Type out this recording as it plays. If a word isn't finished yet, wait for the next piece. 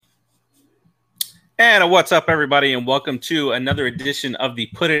And what's up, everybody, and welcome to another edition of the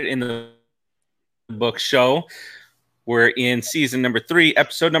Put It in the Book show. We're in season number 3,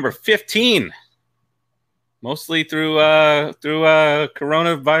 episode number 15, mostly through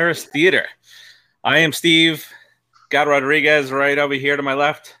coronavirus theater. I am Steve. Got Rodriguez right over here to my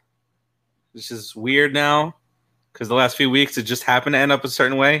left. This is weird now because the last few weeks it just happened to end up a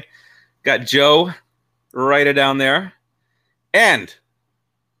certain way. Got Joe right down there, and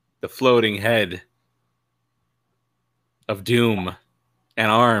the floating head of doom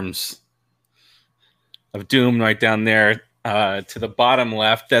and arms of doom right down there to the bottom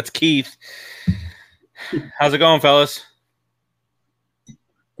left. That's Keith. How's it going, fellas?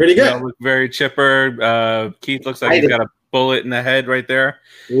 Pretty good. You look very chipper. Keith looks like he's got a bullet in the head right there.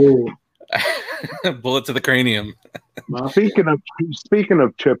 Bullet to the cranium. Speaking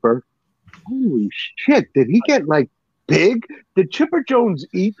of chipper, holy shit! Did he get like big? Did Chipper Jones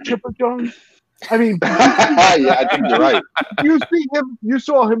eat Chipper Jones? I mean, yeah, I think you're right. You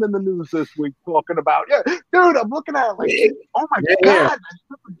saw him in the news this week talking about, dude, I'm looking at it like, oh my God, that's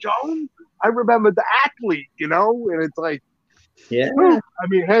Chipper Jones. I remember the athlete, and it's like, I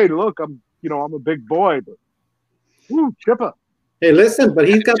mean, hey, look, I'm a big boy, but Chipper. Hey, listen, but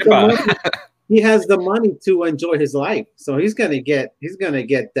he's got the money. He has the money to enjoy his life, so he's gonna get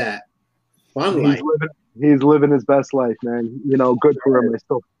that fun life. He's living his best life, man. Good for him. I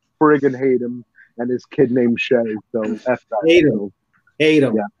still friggin' hate him and his kid named Shay. So F that. Hate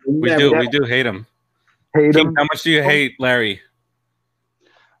him. Yeah. We do hate him. Hate him. How much do you hate Larry?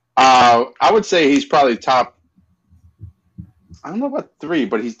 I would say he's probably top. I don't know about 3,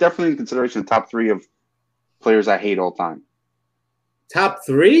 but he's definitely in consideration top 3 of players I hate all time. Top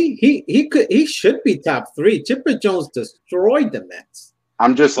 3? He should be top 3. Chipper Jones destroyed the Mets.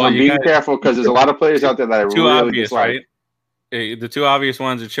 I'm being careful because there's a lot of players out there that I really dislike. Right? The two obvious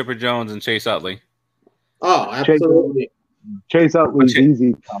ones are Chipper Jones and Chase Utley. Oh, absolutely. Chase Utley's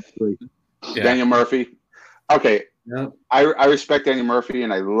easy top 3. Yeah. Daniel Murphy. Okay. Yeah. I respect Daniel Murphy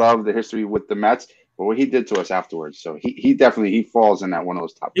and I love the history with the Mets, but what he did to us afterwards. So he definitely falls in that one of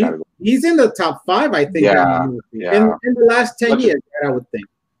those top categories. He's in the top 5, I think. Yeah. In the last 10 years, I would think.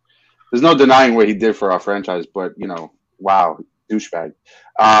 There's no denying what he did for our franchise, but wow, douchebag.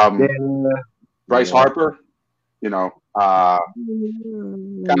 Bryce Harper,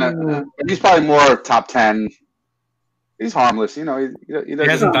 he's probably more top 10. He's harmless, he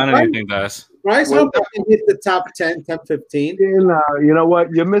hasn't done anything to us. Bryce Harper can hit the top 10, top 15. You know what?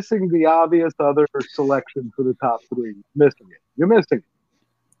 You're missing the obvious other selection for the top 3. You're missing it.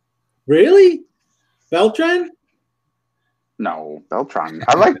 Really? Beltran? No, Beltran.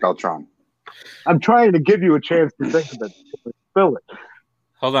 I like Beltran. I'm trying to give you a chance to think of it. Spill it.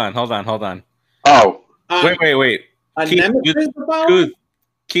 Hold on. Oh. Wait.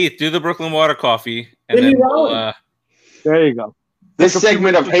 Keith, do the Brooklyn Water Coffee. And then there you go. This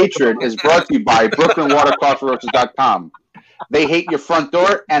segment of hatred is brought to you by BrooklynWaterCoffeeRoasters.com. They hate your front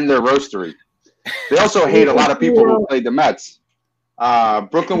door and their roastery. They also hate a lot of people who play the Mets.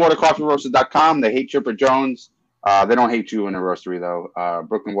 BrooklynWaterCoffeeRoasters.com. They hate Chipper Jones. They don't hate you in the roastery, though.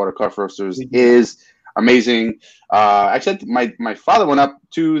 Brooklyn Water Coffee Roasters is amazing. Actually, my father went up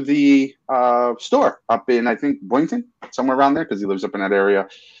to the store up in, I think, Boynton, somewhere around there, because he lives up in that area,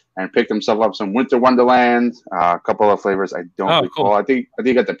 and picked himself up some Winter Wonderland, a couple of flavors I don't recall. Cool. I think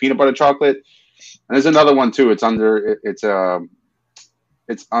he got the peanut butter chocolate, and there's another one too. It's under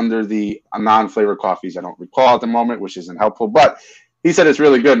the non-flavored coffees. I don't recall at the moment, which isn't helpful, but he said it's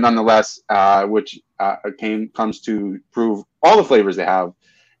really good nonetheless, which comes to prove all the flavors they have.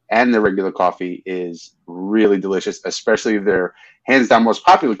 And the regular coffee is really delicious, especially their hands down most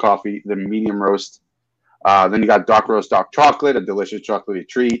popular coffee, the medium roast. Then you got dark roast dark chocolate, a delicious chocolatey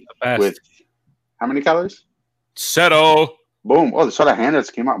treat with how many calories? Settle. Boom. Oh, the sort of hand that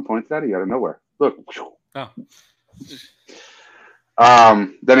came out and pointed at you out of nowhere. Look. Oh.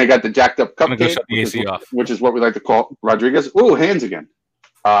 Then I got the jacked up cupcake, which is what we like to call Rodriguez. Ooh, hands again.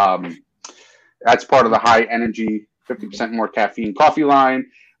 That's part of the high energy, 50% more caffeine coffee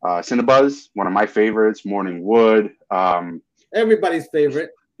line. Cinnabuzz, one of my favorites. Morning Wood. Everybody's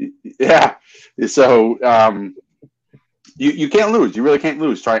favorite. Yeah. So you can't lose. You really can't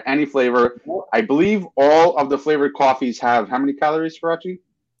lose. Try any flavor. I believe all of the flavored coffees have how many calories, Farachi?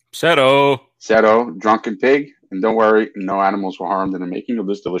 Seto, Drunken Pig. And don't worry, no animals were harmed in the making of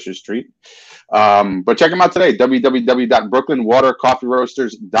this delicious treat. But check them out today,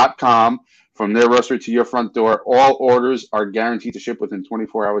 www.brooklynwatercoffeeroasters.com. From their roastery to your front door, all orders are guaranteed to ship within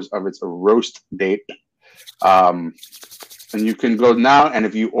 24 hours of its roast date. And you can go now, and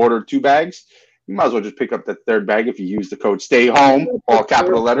if you order 2 bags, you might as well just pick up the 3rd bag if you use the code STAYHOME, all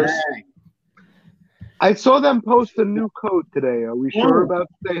capital letters. I saw them post a new code today. Are we sure about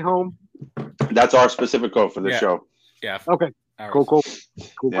stay home? That's our specific code for the show. Yeah. Okay. Cool.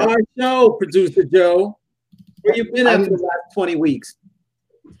 Yeah. All right, Joe, producer Joe. Where you been after the last 20 weeks?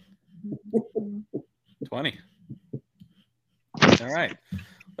 20. All right.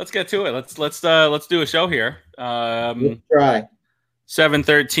 Let's get to it. Let's do a show here. Let's try.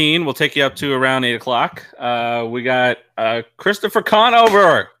 7:13. We'll take you up to around 8 o'clock. We got Christopher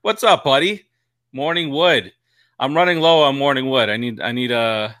Conover. What's up, buddy? Morning Wood. I'm running low on morning wood. I need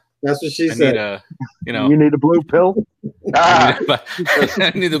That's what she said. You need a blue pill? I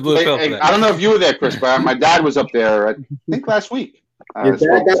need a blue pill. Hey, I don't know if you were there, Chris, but my dad was up there, I think last week. Your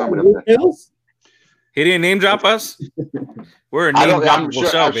dad got some blue pills? He didn't name drop us? We're a name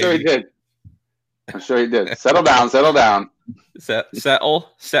droppable show, I'm baby. sure he did. I'm sure he did. Settle down. Settle down. Settle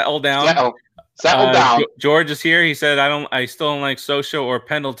down. George is here. He said, I still don't like Socha or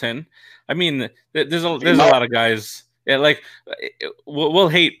Pendleton. I mean, there's a lot of guys. Yeah, like we'll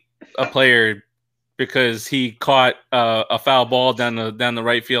hate a player because he caught a foul ball down the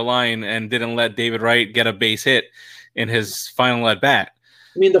right field line and didn't let David Wright get a base hit in his final at bat.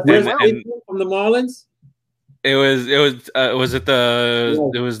 I mean, the first from the Marlins. It was the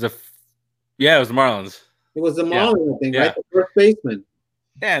Marlins. It was the Marlins, I think, right? The first baseman.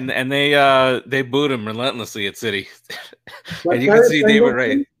 Yeah, and they booed him relentlessly at City. And you can see David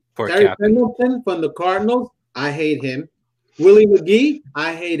Wright. Terry Pendleton from the Cardinals, I hate him. Willie McGee,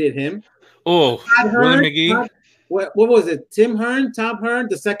 I hated him. Oh, Willie McGee. What was it? Tom Hearn,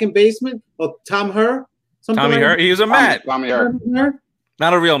 the second baseman? Or Tom Herr? Tommy Herr. He was a Met. Tommy Herr.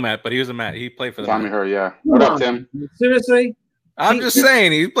 Not a real Met, but he was a Met. He played for the Tommy Mets. Herr, yeah. What up, Tim? Seriously? I'm just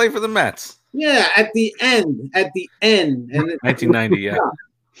saying, he played for the Mets. Yeah, at the end. And 1990, yeah.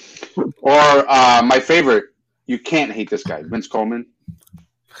 Or my favorite, you can't hate this guy, Vince Coleman.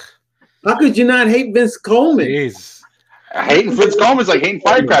 How could you not hate Vince Coleman? Jeez. Hating Vince Coleman is like hating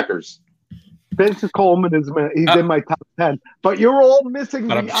firecrackers. Vince Coleman is in my top 10, but you're all missing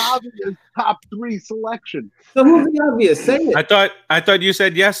the obvious top 3 selection. So who's the obvious? Say it. I thought you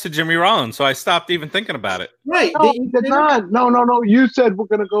said yes to Jimmy Rollins, so I stopped even thinking about it. Right? No, you did not. No. You said we're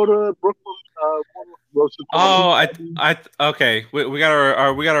gonna go to Brooklyn. Okay. We got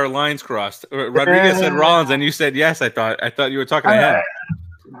our lines crossed. Rodriguez said Rollins, and you said yes. I thought you were talking to him.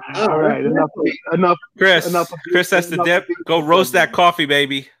 All right, enough. Chris has to dip. Go roast that coffee,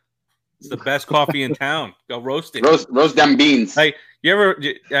 baby. It's the best coffee in town. Go roast it. Roast them beans. Like you ever,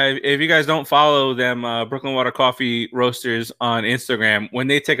 if you guys don't follow them, Brooklyn Water Coffee Roasters on Instagram, when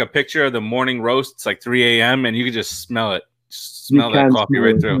they take a picture of the morning roast, it's like 3 a.m. and you can just smell it. Smell that coffee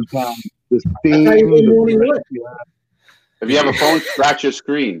right through. If you have a phone, scratch your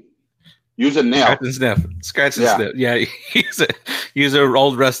screen. Use a nail. Scratch and sniff. Yeah, use an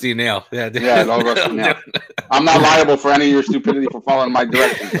old rusty nail. Yeah, an old rusty nail. I'm not liable for any of your stupidity for following my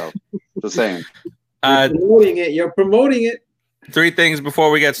directions, though. Just saying. You're promoting it. 3 things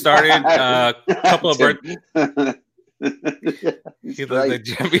before we get started. A couple of birthdays. He's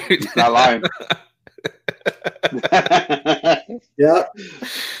not lying. Yeah.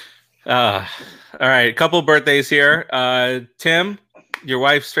 All right, a couple of birthdays here. Tim, your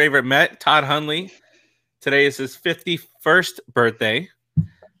wife's favorite Met, Todd Hundley. Today is his 51st birthday.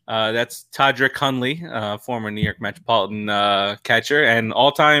 That's Todrick Hundley, former New York Metropolitan catcher and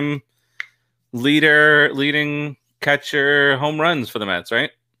all-time leading catcher home runs for the Mets, right?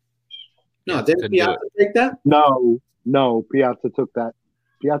 No, didn't Piazza take that? No, Piazza took that.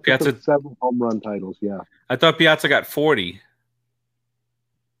 Piazza took 7 home run titles, yeah. I thought Piazza got 40.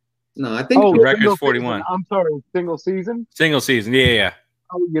 No, I think the record's 41. I'm sorry, single season? Single season, yeah.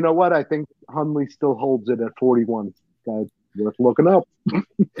 Oh, you know what? I think Hundley still holds it at 41. Guys, worth looking up.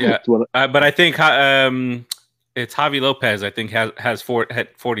 Yeah, but I think it's Javi Lopez. I think has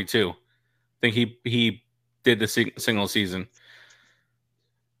 42. I think he did the single season.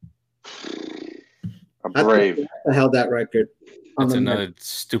 A Brave. I held that record. That's another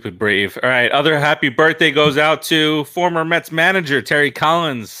stupid Brave. All right, other happy birthday goes out to former Mets manager Terry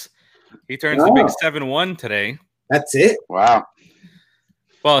Collins. He turns the big 7-1 today. That's it. Wow.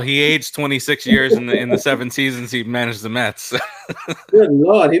 Well, he aged 26 years in the 7 seasons he managed the Mets. Good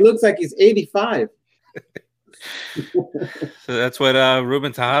Lord, he looks like he's 85. So that's what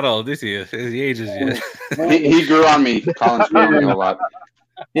Ruben Tejada this year. He ages you. He grew on me. Collins grew on me a lot.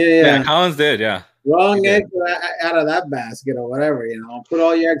 Yeah, Collins did. Yeah. Wrong egg out of that basket or whatever, Put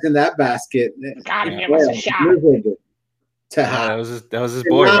all your eggs in that basket. God, give us a shot. That was his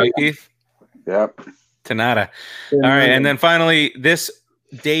boy, right, Keith? Yep. Tanada. All right, and then finally, this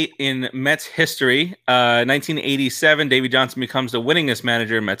date in Mets history. 1987, Davey Johnson becomes the winningest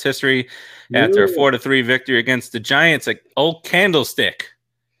manager in Mets history after a 4-3 victory against the Giants at Old Candlestick.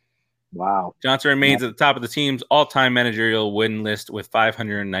 Wow. Johnson remains at the top of the team's all-time managerial win list with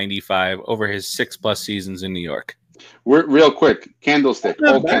 595 over his 6+ seasons in New York. Real quick, Candlestick,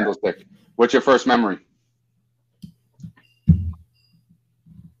 Old Candlestick. What's your first memory?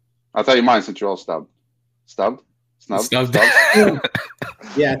 I'll tell you mine since you're all stubbed. Stubbed? Snubbed?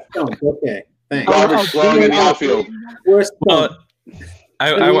 Yeah, stumped. Okay, thanks. Garbage blowing in the outfield. We're stumped.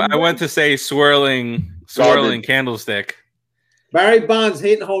 I went to say swirling candlestick. Barry Bonds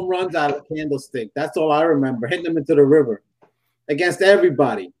hitting home runs out of Candlestick. That's all I remember. Hitting them into the river against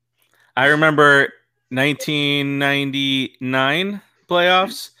everybody. I remember 1999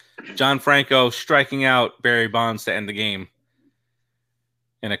 playoffs. John Franco striking out Barry Bonds to end the game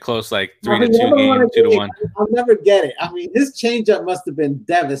in a close 3-2 game, 2-1. I'll never get it. I mean, his changeup must have been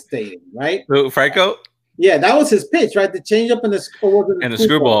devastating, right? Who, Franco? Yeah, that was his pitch, right? The changeup and the screwball. And the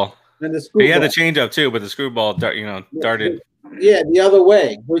screwball. He had the changeup too, but the screwball, darted. Yeah, the other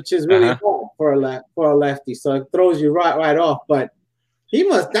way, which is really hard for a lefty. So it throws you right off. But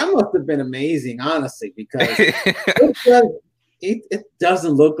that must have been amazing, honestly, because it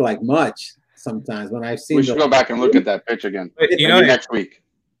doesn't look like much sometimes when I've seen. We should go back and look at that pitch again. Next week.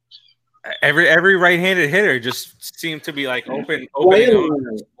 Every right-handed hitter just seemed to be open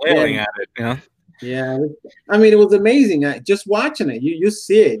flailing at it. Yeah, I mean, it was amazing. Just watching it, you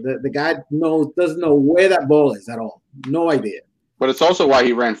see it. The guy doesn't know where that ball is at all. No idea. But it's also why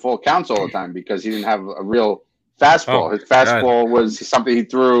he ran full counts all the time, because he didn't have a real fastball. His fastball was something he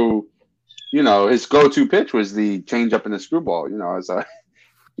threw. His go-to pitch was the changeup and the screwball.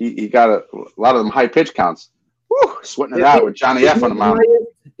 He got a lot of them high pitch counts. Woo, sweating it out with Johnny F on the mound.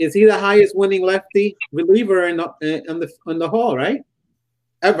 Is he the highest winning lefty reliever in the Hall, right?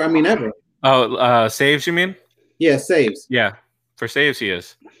 Ever. Oh, saves, you mean? Yeah, saves. Yeah, for saves he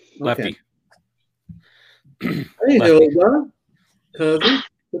is. Lefty. Okay. Hey, Hilda. Cousin,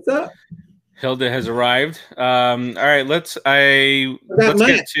 what's up? Hilda has arrived. All right, let's get to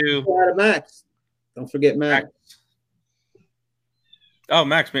Max. Don't forget Max. Oh,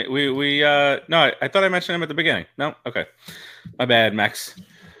 Max. No, I thought I mentioned him at the beginning. No? Okay. My bad, Max.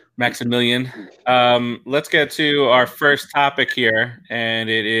 Maximilian. Let's get to our first topic here, and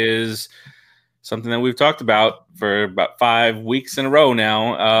it is something that we've talked about for about 5 weeks in a row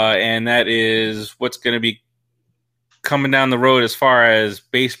now, and that is what's going to be coming down the road as far as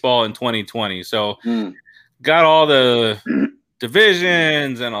baseball in 2020. So got all the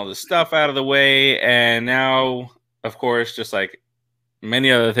divisions and all the stuff out of the way, and now, of course, just like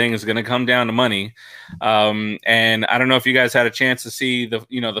many other things, going to come down to money. And I don't know if you guys had a chance to see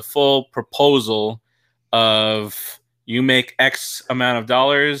the full proposal of you make X amount of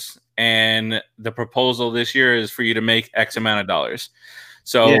dollars, and the proposal this year is for you to make X amount of dollars.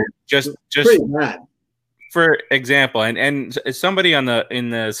 So just for example, and somebody in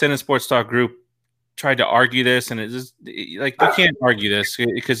the Sin and Sports Talk group tried to argue this, and it's just you can't argue this,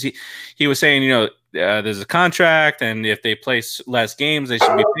 because he was saying, there's a contract, and if they play less games, they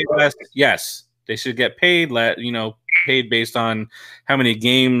should be paid less. Yes, they should get paid, paid based on how many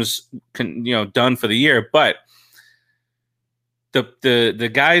games done for the year. But the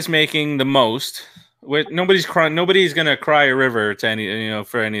guys making the most, nobody's gonna cry a river to any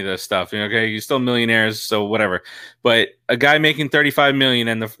for any of this stuff. Okay, you're still millionaires, so whatever. But a guy making $35 million,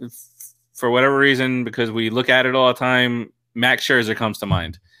 and for whatever reason, because we look at it all the time, Max Scherzer comes to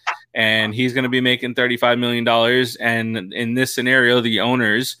mind. And he's going to be making $35 million. And in this scenario, the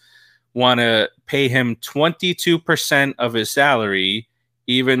owners want to pay him 22% of his salary,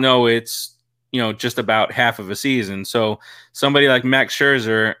 even though it's, just about half of a season. So somebody like Max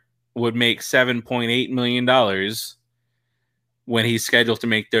Scherzer would make $7.8 million when he's scheduled to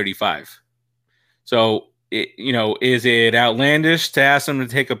make 35. So, is it outlandish to ask him to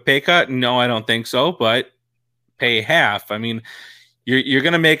take a pay cut? No, I don't think so. But pay half. I mean, you're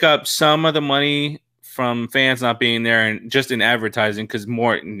going to make up some of the money from fans not being there and just in advertising, because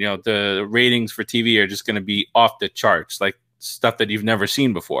more, the ratings for TV are just going to be off the charts, like stuff that you've never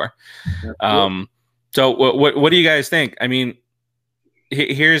seen before. So what do you guys think? I mean,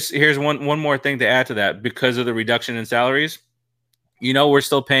 here's one more thing to add to that. Because of the reduction in salaries, we're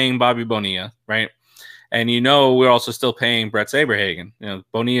still paying Bobby Bonilla, right? And we're also still paying Brett Saberhagen.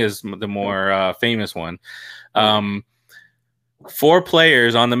 Bonilla is the more famous one. 4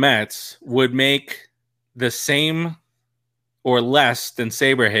 players on the Mets would make the same or less than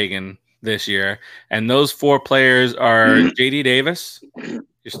Saberhagen this year. And those 4 players are J.D. Davis, your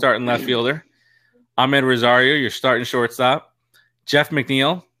starting left fielder, Ahmed Rosario, your starting shortstop, Jeff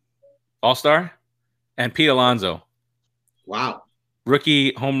McNeil, All-Star, and Pete Alonso. Wow.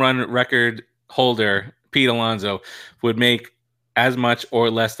 Rookie home run record holder Pete Alonso would make as much or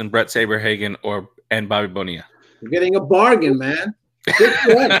less than Brett Saberhagen and Bobby Bonilla. You're getting a bargain, man. Hey,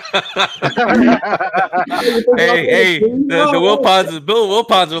 the Bill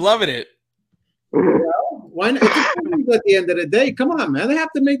Wilpons are loving it. Well, why not? At the end of the day, come on, man. They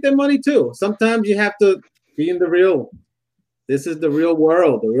have to make their money too. Sometimes you have to be in the real. This is the real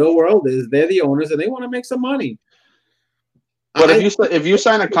world. The real world is they're the owners and they want to make some money. But if you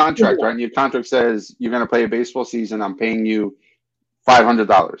sign a contract, right, and your contract says you're going to play a baseball season, I'm paying you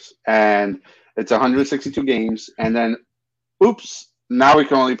 $500, and it's 162 games, and then, oops, now we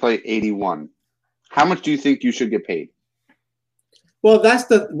can only play 81. How much do you think you should get paid? Well, that's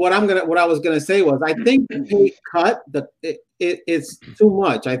what I was gonna say was I think the pay cut it's too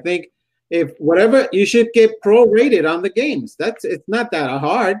much. I think if whatever you should get prorated on the games. It's not that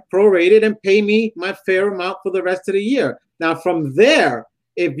hard. Prorated and pay me my fair amount for the rest of the year. Now from there,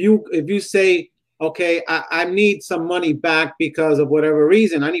 if you say, okay, I need some money back because of whatever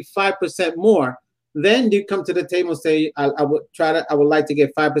reason, I need 5% more, then you come to the table and say, I would like to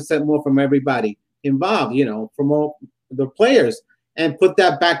get 5% more from everybody involved, from all the players, and put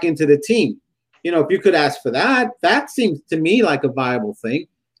that back into the team. If you could ask for that, that seems to me like a viable thing.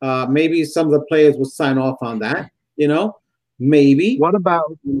 Maybe some of the players will sign off on that, maybe. What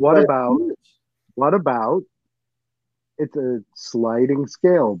about it's a sliding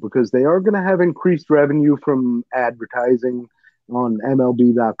scale because they are going to have increased revenue from advertising on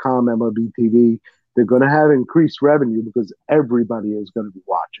MLB.com, MLB TV. They're going to have increased revenue because everybody is going to be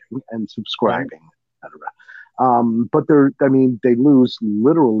watching and subscribing, etc. But they lose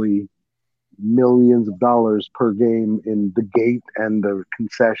literally millions of dollars per game in the gate and the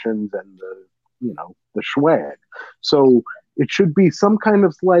concessions and the swag. So it should be some kind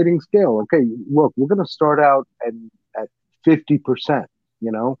of sliding scale. Okay, look, we're going to start out at 50%.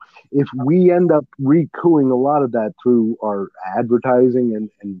 If we end up recouing a lot of that through our advertising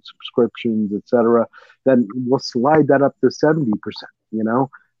and subscriptions, etc., then we'll slide that up to 70%.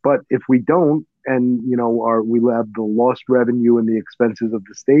 But if we don't, and we have the lost revenue and the expenses of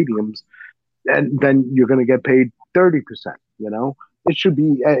the stadiums, and then you're going to get paid 30%. It should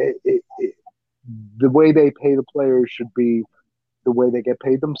be the way they pay the players should be the way they get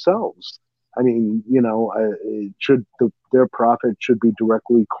paid themselves. I mean, their profit should be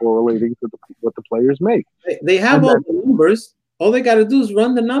directly correlating to what the players make. They have all the numbers. All they got to do is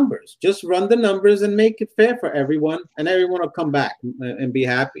run the numbers. Just run the numbers and make it fair for everyone, and everyone will come back and be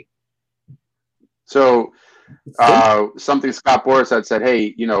happy. So, something Scott Boras had said,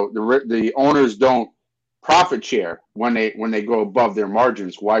 hey, the owners don't profit share when they go above their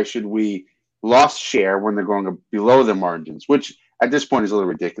margins. Why should we loss share when they're going below their margins? Which at this point is a little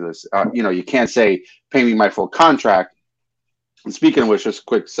ridiculous. You can't say pay me my full contract. And speaking of which, just a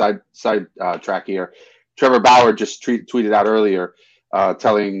quick side track here. Trevor Bauer just tweeted out earlier,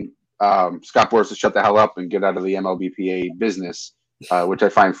 telling Scott Boras to shut the hell up and get out of the MLBPA business, which I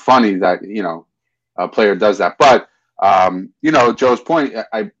find funny that a player does that. But Joe's point,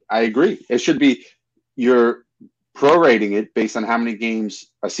 I agree. It should be you're prorating it based on how many games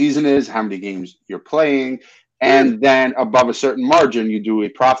a season is, how many games you're playing, and then above a certain margin, you do a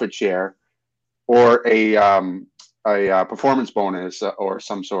profit share or a performance bonus or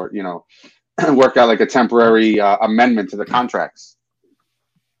some sort. Work out like a temporary amendment to the contracts.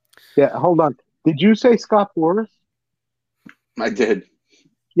 Yeah, hold on. Did you say Scott Boras? I did.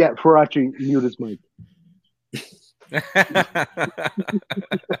 Yeah, Faraci, mute his mic.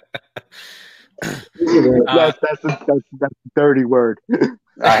 Yes, that's a dirty word.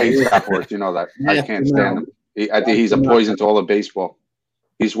 I hate Scott Boras. You know that. I can't stand him. I think he's a poison to all of baseball.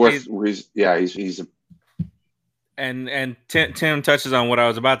 He's worth. He's a. And Tim touches on what I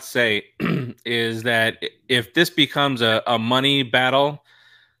was about to say is that if this becomes a money battle,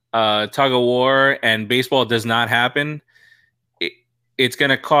 tug of war, and baseball does not happen, it's going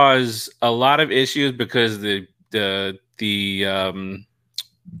to cause a lot of issues because the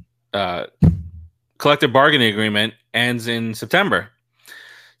collective bargaining agreement ends in September.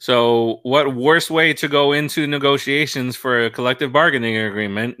 So what worse way to go into negotiations for a collective bargaining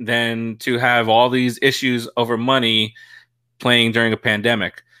agreement than to have all these issues over money playing during a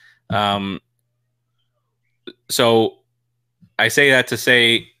pandemic? So I say that to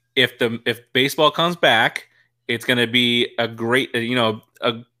say if baseball comes back, it's going to be a great, a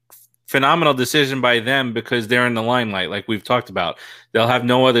phenomenal decision by them because they're in the limelight, like we've talked about. They'll have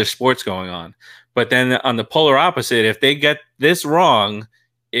no other sports going on. But then on the polar opposite, if they get this wrong,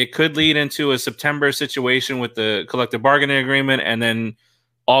 it could lead into a September situation with the collective bargaining agreement, and then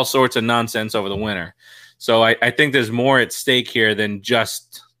all sorts of nonsense over the winter. So I think there's more at stake here than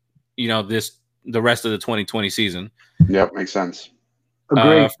just the rest of the 2020 season. Yep, makes sense.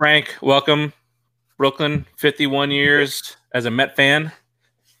 Frank, welcome, Brooklyn. 51 years as a Met fan.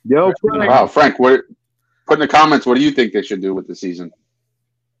 Yo, Frank. Wow, Frank, put in the comments, what do you think they should do with the season?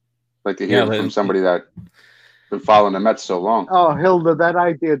 Like to hear from somebody that been following the Mets so long. Oh, Hilda, that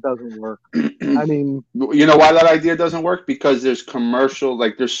idea doesn't work. I mean, you know why that idea doesn't work? Because there's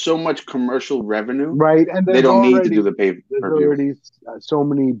there's so much commercial revenue, right? And they don't need to do the pay-per-view. There's already so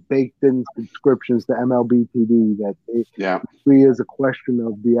many baked-in subscriptions to MLB TV that it really is a question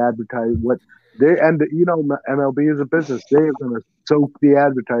of the advertising. MLB is a business. They're going to soak the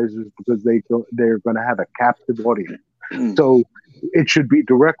advertisers because they're going to have a captive audience. So it should be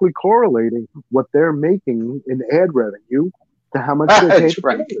directly correlating what they're making in ad revenue to how much they pay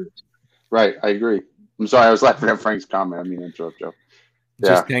right. Right, I agree. I'm sorry, I was laughing at Frank's comment. I mean, interrupt Joe.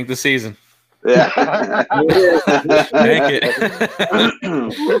 Just tank the season. Yeah. Tank it.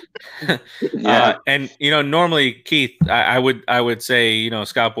 And normally, Keith, I would say,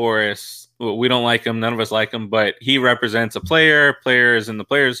 Scott Boras, we don't like him, none of us like him, but he represents a players in the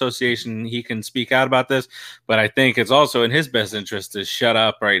Players Association. He can speak out about this, but I think it's also in his best interest to shut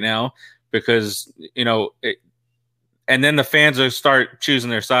up right now, because and then the fans will start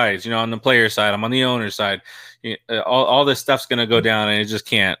choosing their sides. On the player side, I'm on the owner side. All this stuff's going to go down, and they just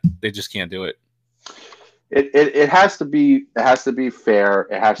can't do it. It has to be fair.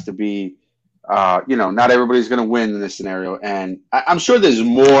 It has to be, not everybody's going to win in this scenario. And I'm sure there's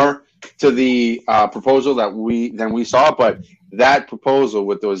more to the proposal than we saw, but that proposal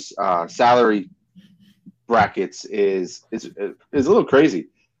with those salary brackets is a little crazy.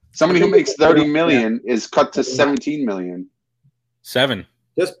 Somebody who makes $30 million is cut to $17 million. 7.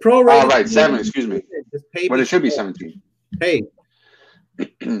 Just pro-rate. Oh, right, 7. Excuse me. But it should be 17. Hey, play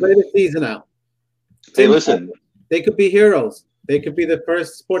the season out. Hey, listen. They could be heroes. They could be the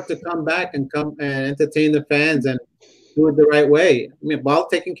first sport to come back and come and entertain the fans and do it the right way. I mean, while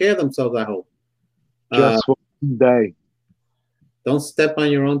taking care of themselves, I hope. Just one day. Don't step on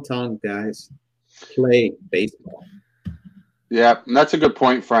your own tongue, guys. Play baseball. Yeah, and that's a good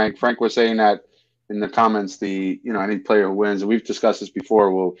point, Frank. Frank was saying that in the comments, any player who wins, and we've discussed this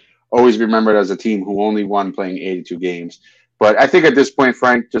before, will always be remembered as a team who only won playing 82 games. But I think at this point,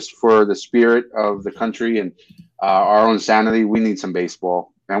 Frank, just for the spirit of the country and our own sanity, we need some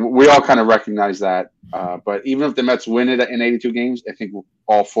baseball. And we all kind of recognize that. But even if the Mets win it in 82 games, I think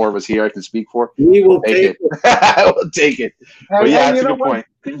all 4 of us here I can speak for. We will take it. I will take it. But yeah, that's a good point.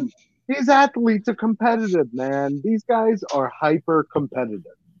 These athletes are competitive, man. These guys are hyper competitive.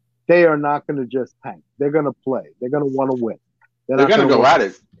 They are not going to just tank. They're going to play. They're going to want to win. They're going to go at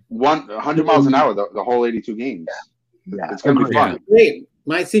it 100 miles an hour the whole 82 games. Yeah, it's going to be fun. Great.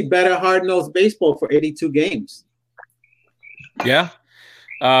 Might see better hard-nosed baseball for 82 games. Yeah.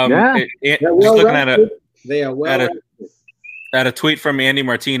 Just looking they are well at a tweet from Andy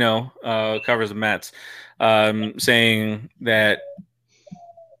Martino, covers the Mets, saying that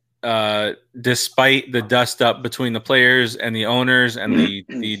despite the dust up between the players and the owners and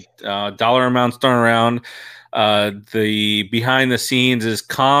the dollar amounts thrown around, the behind the scenes is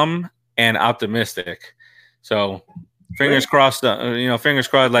calm and optimistic. So fingers crossed. Fingers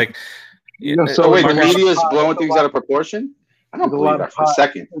crossed. Like, so wait, the media is blowing things out of proportion. I don't believe that for a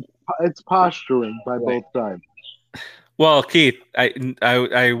second. It's posturing by both sides. Well, Keith,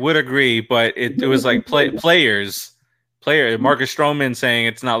 I would agree, but it was like players. Marcus Stroman saying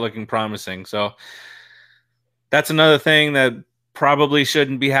it's not looking promising. So that's another thing that probably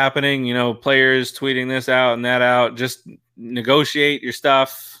shouldn't be happening. Players tweeting this out and that out. Just negotiate your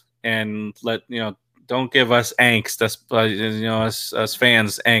stuff and don't give us angst. Us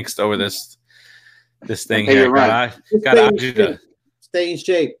fans angst over this thing here. Stay in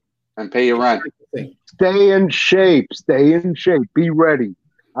shape and pay your rent. Stay in shape. Stay in shape. Be ready.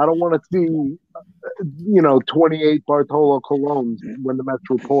 I don't want to see 28 Bartolo Colognes when the Mets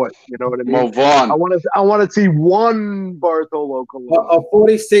report. You know what I mean? Move on. I want to see one Bartolo Colognes. Or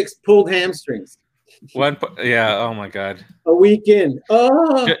 46 pulled hamstrings. Yeah. Oh my God. A weekend.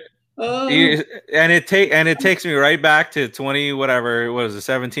 And it takes me right back to 20 whatever it was,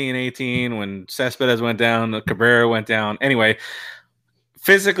 17, 18 when Cespedes went down, Cabrera went down. Anyway,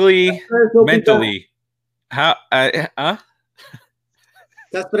 physically, mentally,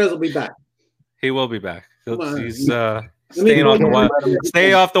 Cespedes will be back. He will be back. He's staying off the wild.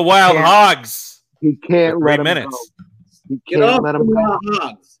 Stay off the wild hogs. He can't let 3 minutes. He can't let him go.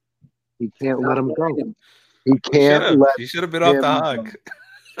 He can't let him go. He can't let. He should have been off the hog.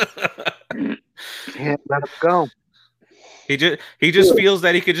 Can't let him go. He just feels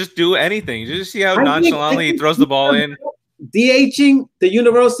that he could just do anything. You just see how nonchalantly he throws the ball in. DHing, the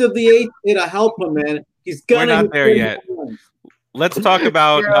universal DH, it'll help him, man. We're not there yet. Let's talk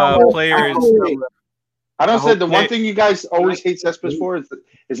about players. I don't say the one thing you guys always hate Cespedes for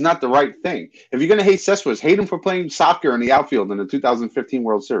is not the right thing. If you're gonna hate Cespedes, hate him for playing soccer in the outfield in the 2015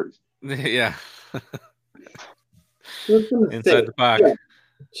 World Series. Yeah. Inside the box.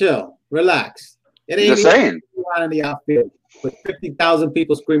 Chill, relax. It ain't Just saying. In the outfield with 50,000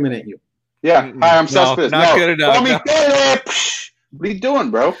 people screaming at you. Yeah. Hi, I'm Cespedes. Not good enough. Call me Philip. What are you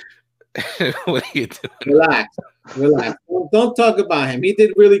doing, bro? What are you doing? Relax. Don't talk about him. He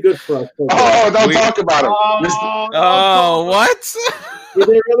did really good for us. Don't talk about him. What? He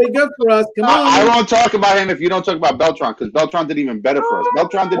did really good for us. Come on. I won't talk about him if you don't talk about Beltran, because Beltran did even better for us.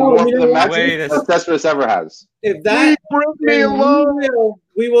 Beltran did more for the matches than Cespedes ever has. If that bring me alone,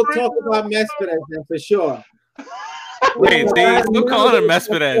 we will talk about Cespedes for sure. Wait, they still calling him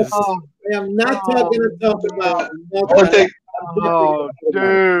Cespedes. I'm not talking about.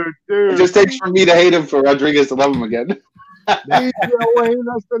 Dude. It just takes for me to hate him for Rodriguez to love him again. That's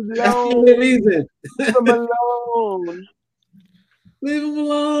the only reason. Leave him alone. Leave him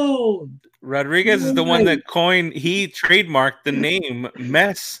alone. Rodriguez is the one that he trademarked the name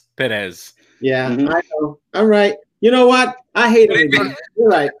Cespedes. Yeah, I know. All right. You know what? I hate him. You're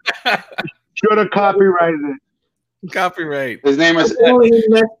right. Should have copyrighted it. Copyright. His name is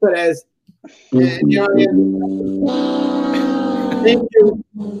Cespedes. And here I am. Thank you.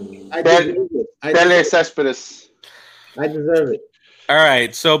 I deserve it. Cespedes. I deserve it. All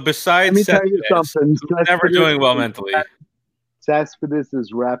right. So besides Cespedes, something. Never doing well mentally. Cespedes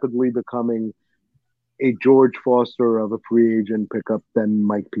is rapidly becoming a George Foster of a free agent pickup than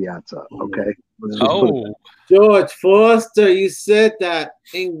Mike Piazza. Okay. George Foster, you said that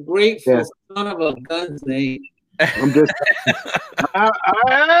ungrateful son of a gun's name. I'm just.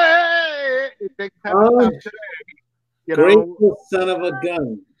 Grateful son of a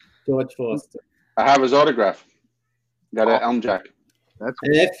gun, George Foster. I have his autograph. Got an Elm Jack. That's cool.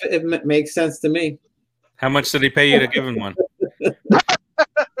 It makes sense to me. How much did he pay you to give him one?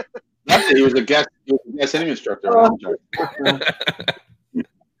 He was a guest hitting instructor.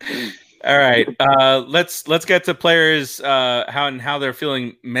 All right, let's get to players how they're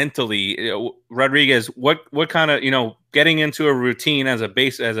feeling mentally. Rodriguez, what kind of getting into a routine as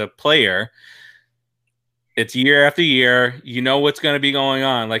a player? It's year after year. You know what's going to be going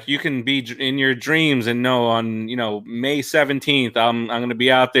on. Like you can be in your dreams and know on May 17th I'm going to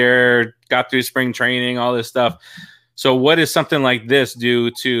be out there. Got through spring training, all this stuff. So what does something like this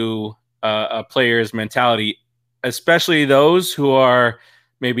do to a player's mentality, especially those who are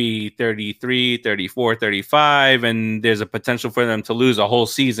maybe 33, 34, 35, and there's a potential for them to lose a whole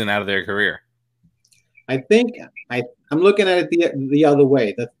season out of their career? I think I'm looking at it the other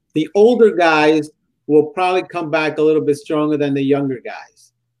way. The older guys will probably come back a little bit stronger than the younger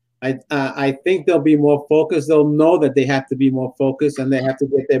guys. I think they'll be more focused. They'll know that they have to be more focused and they have to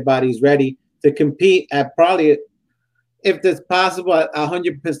get their bodies ready to compete at probably, if it's possible, at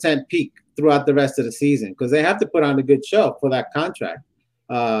 100% peak throughout the rest of the season, because they have to put on a good show for that contract.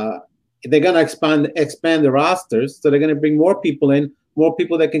 They're going to expand the rosters, so they're going to bring more people in, more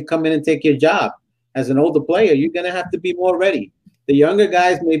people that can come in and take your job. As an older player, you're going to have to be more ready. The younger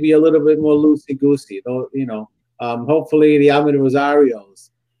guys may be a little bit more loosey-goosey. Hopefully the Alvin Rosarios,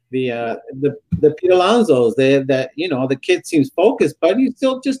 the Pete Alonsos, the kid seems focused, but he's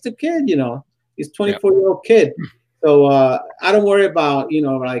still just a kid, He's a 24-year-old kid. So I don't worry about, the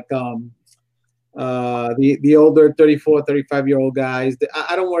older 34, 35-year-old guys.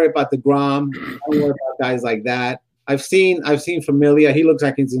 I don't worry about the Grom. I don't worry about guys like that. I've seen Familia. He looks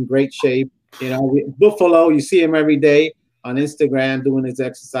like he's in great shape. Buffalo, you see him every day on Instagram doing his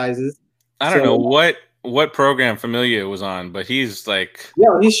exercises. I don't know what program Familia was on, but he's like,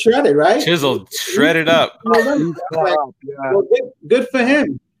 he's shredded, right? Chiseled, shredded up. Well, good for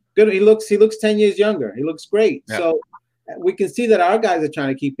him. Good. He looks 10 years younger. He looks great. Yeah. So we can see that our guys are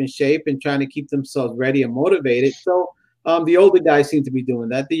trying to keep in shape and trying to keep themselves ready and motivated. So the older guys seem to be doing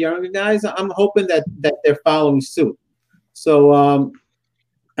that. The younger guys, I'm hoping that they're following suit. So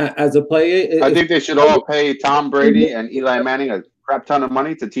as a player, I think they should all pay Tom Brady and Eli Manning a crap ton of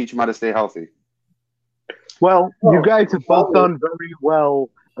money to teach them how to stay healthy. Well, you guys have both done very well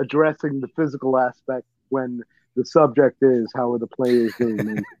addressing the physical aspect when the subject is how are the players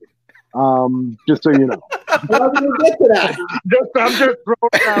doing. Just so you know. Well, we'll get to that. I'm just throwing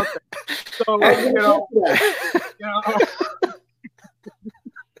it out there.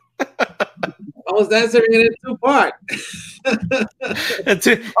 So, I was answering it in two parts.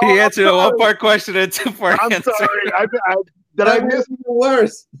 He answered a one-part question and two-part answer. I'm sorry. Did I miss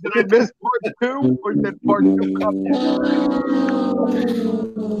worse? Did I miss part 2, or did part 2 come yet?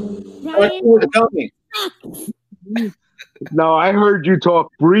 No, I heard you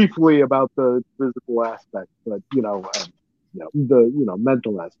talk briefly about the physical aspect, but the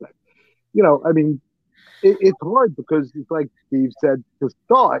mental aspect. I mean, it's hard because it's like Steve said to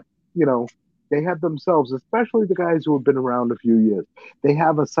start. They have themselves, especially the guys who have been around a few years. They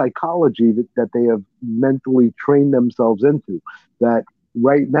have a psychology that they have mentally trained themselves into. That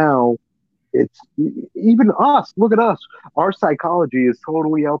right now, it's even us. Look at us. Our psychology is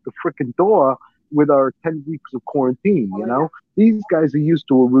totally out the freaking door with our 10 weeks of quarantine. These guys are used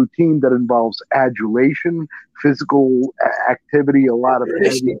to a routine that involves adulation, physical activity, a lot of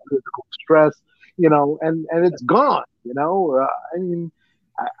heavy physical stress. And it's gone. I mean,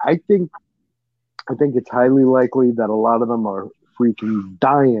 I think it's highly likely that a lot of them are freaking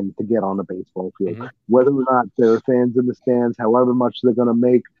dying to get on the baseball field, whether or not they're fans in the stands, however much they're going to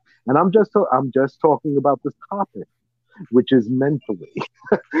make. And I'm just talking about this topic, which is mentally.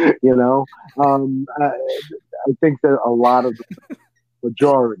 I think that a lot of the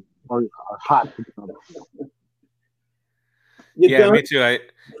majority are hot to get on the field. Me too.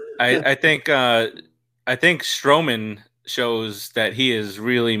 I think Stroman shows that he is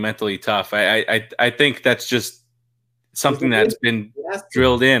really mentally tough. I think that's just something that's been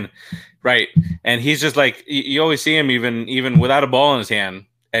drilled in, right? And he's just like, you always see him even without a ball in his hand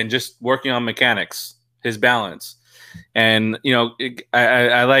and just working on mechanics, his balance. And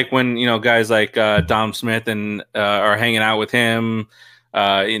I like when guys like Dom Smith and are hanging out with him,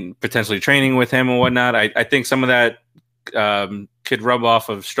 in potentially training with him and whatnot. I think some of that could rub off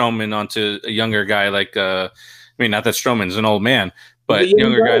of Stroman onto a younger guy like. Not that Stroman's an old man, but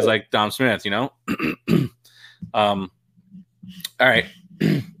younger guys like Dom Smith, All right.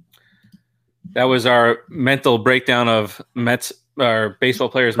 That was our mental breakdown of our baseball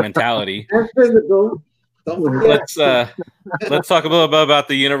players' mentality. Let's talk a little bit about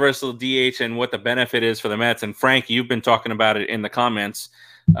the universal DH and what the benefit is for the Mets. And Frank, you've been talking about it in the comments.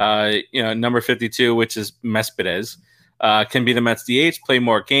 Number 52, which is Cespedes. Can be the Mets DH, play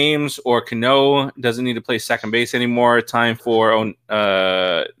more games, or Cano doesn't need to play second base anymore. Time for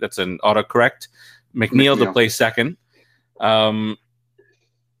that's an autocorrect. McNeil to play second. All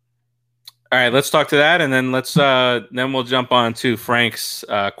right, let's talk to that, and then then we'll jump on to Frank's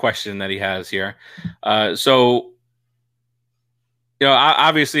question that he has here. So,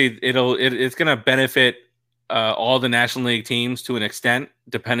 obviously it's going to benefit all the National League teams to an extent,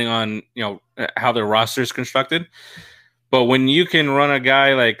 depending on how their roster is constructed. But when you can run a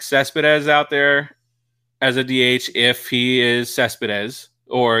guy like Cespedes out there as a DH, if he is Cespedes,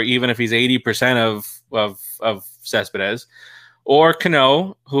 or even if he's 80% of Cespedes, or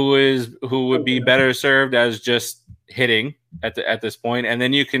Cano, who would be better served as just hitting at this point, and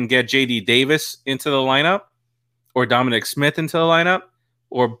then you can get JD Davis into the lineup, or Dominic Smith into the lineup,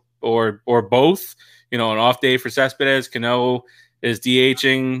 or both. An off day for Cespedes, Cano is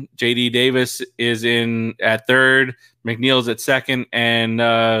DHing, JD Davis is in at third, McNeil's at second, and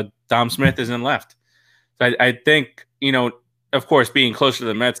Dom Smith is in left. So I think, of course, being closer to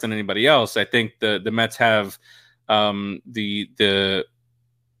the Mets than anybody else, I think the Mets have a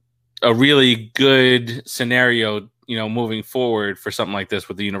really good scenario, moving forward for something like this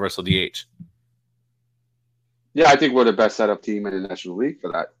with the universal DH. Yeah, I think we're the best setup team in the National League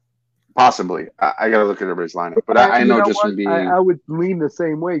for that. Possibly. I got to look at everybody's lineup. But I know just from being... I would lean the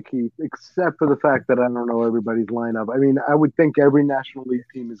same way, Keith, except for the fact that I don't know everybody's lineup. I mean, I would think every National League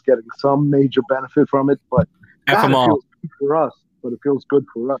team is getting some major benefit from it, but F them all. Feels good for us. But it feels good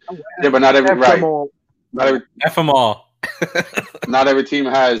for us. Yeah, but not every... Right. F them all. Not every team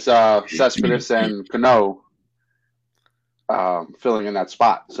has Cespedes and Cano filling in that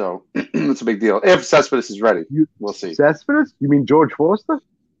spot. So it's a big deal. If Cespedes is ready, we'll see. Cespedes? You mean George Foster?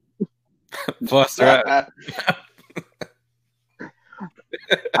 Foster.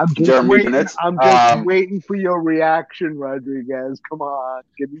 I'm just waiting for your reaction, Rodriguez. Come on,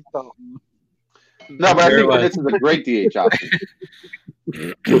 give me something. No, but I think this is a great DH option.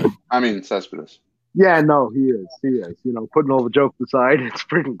 I mean, Cespedes. Yeah, no, he is. Putting all the jokes aside, it's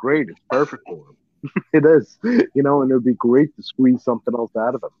freaking great. It's perfect for him. It is. And it'd be great to squeeze something else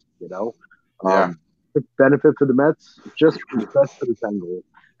out of him. Yeah. The benefit for the Mets, just for the Cespedes angle.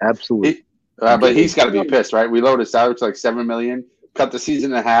 Absolutely. But he's got to be pissed, right? We load his salary to like $7 million, cut the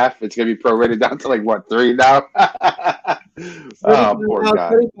season in half. It's going to be prorated down to like, what, 3 now? Oh, poor guy.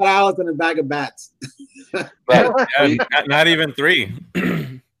 35 hours in a bag of bats. But, not even 3.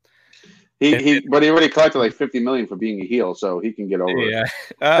 But he already collected like 50 million for being a heel, so he can get over it. Yeah.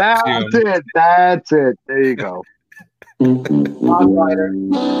 That's it. There you go.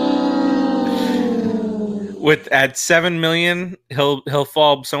 At 7 million, he'll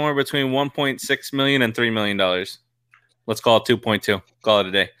fall somewhere between 1.6 million and $3 million. Let's call it 2.2. Call it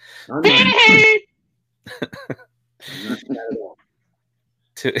a day.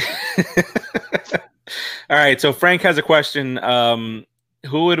 All right. So Frank has a question.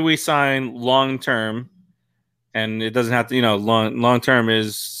 Who would we sign long term? And it doesn't have to, long term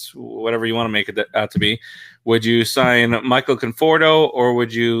is whatever you want to make it out to be. Would you sign Michael Conforto or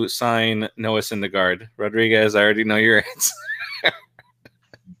would you sign Noah Syndergaard? Rodriguez, I already know your answer.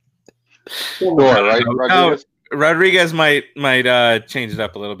 Sure, right, Rodriguez? Rodriguez might change it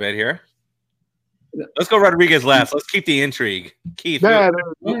up a little bit here. Let's go Rodriguez last. Let's keep the intrigue. Keith, who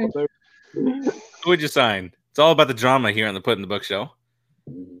would you sign? It's all about the drama here on the Put in the Book show.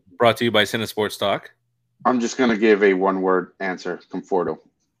 Brought to you by Cine Sports Talk. I'm just gonna give a one-word answer: Conforto.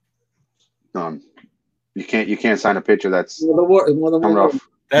 You can't sign a pitcher that's coming off.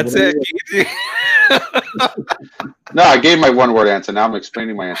 That's it. No, I gave my one-word answer. Now I'm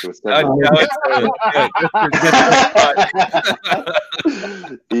explaining my answer.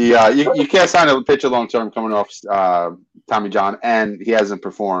 You can't sign a pitcher long-term coming off Tommy John, and he hasn't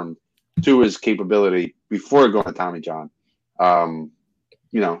performed to his capability before going to Tommy John.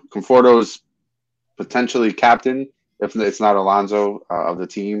 Conforto's potentially captain, if it's not Alonso of the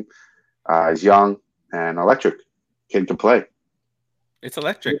team. He's young and electric. Kid can play. It's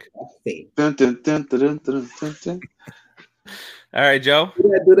electric. Dun, dun, dun, dun, dun, dun, dun. All right, Joe.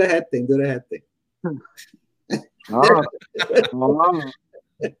 Do the head thing. Do the head thing.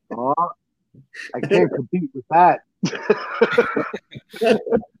 I can't compete with that.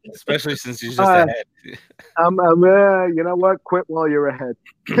 Especially since he's just ahead. You know what? Quit while you're ahead.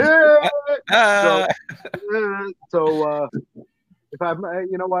 So if I'm,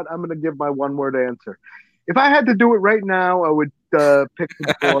 you know what? I'm going to give my one-word answer. If I had to do it right now, I would pick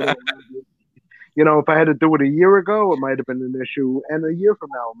Conforto. If I had to do it a year ago, it might have been an issue, and a year from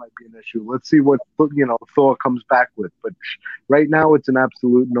now, it might be an issue. Let's see what Thor comes back with. But right now, it's an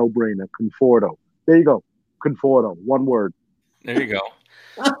absolute no-brainer. Conforto. There you go. Conforto. One word. There you go.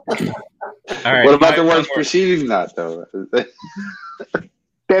 All right. What about the words preceding that, though? They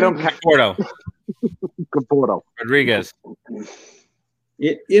don't count. Conforto. Rodriguez.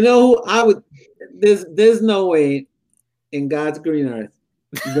 I would. There's no way in God's green earth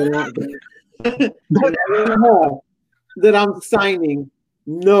that I'm signing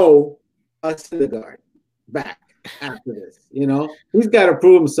a Syndergaard back after this. He's got to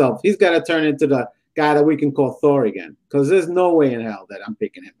prove himself. He's got to turn into the guy that we can call Thor again. Because there's no way in hell that I'm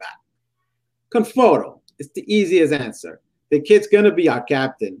picking him back. Conforto. It's the easiest answer. The kid's gonna be our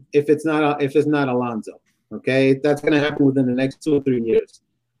captain if it's not Alonso. Okay, that's gonna happen within the next 2 or 3 years,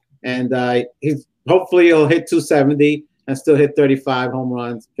 and hopefully he'll hit 270 and still hit 35 home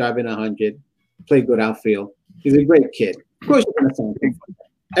runs, drive in 100, play good outfield. He's a great kid. Of course, you're gonna sign him.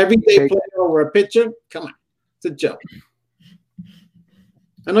 Everyday play over a pitcher. Come on, it's a joke.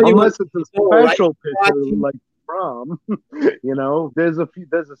 I know unless it's a special pitcher like From, there's a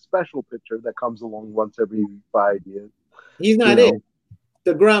special pitcher that comes along once every 5 years. He's not it.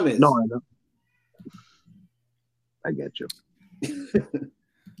 The Grum is. No, I know. I get you.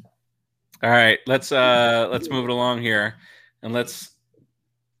 All right, let's move it along here, and let's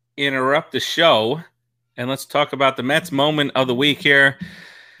interrupt the show, and let's talk about the Mets moment of the week here.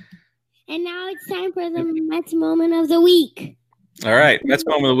 And now it's time for the Mets moment of the week. All right, Mets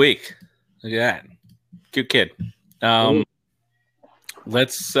moment of the week. Look at that, cute kid.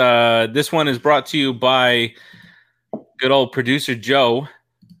 This one is brought to you by good old producer Joe.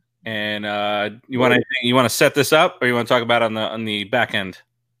 And you want to set this up, or you want to talk about it on the back end?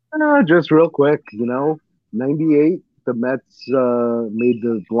 Just real quick, 98, the Mets made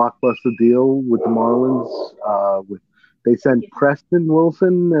the blockbuster deal with the Marlins. They sent Preston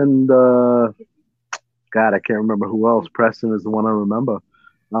Wilson and God, I can't remember who else. Preston is the one I remember.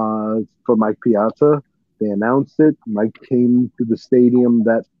 For Mike Piazza, they announced it. Mike came to the stadium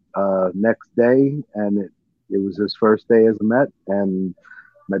that next day, and it was his first day as a Met, and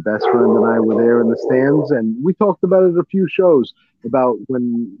my best friend and I were there in the stands, and we talked about it a few shows about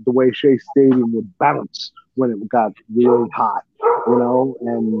when the way Shea Stadium would bounce when it got really hot,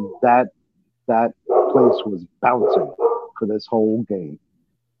 and that place was bouncing for this whole game.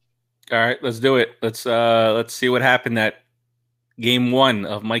 All right, let's do it. Let's see what happened at Game 1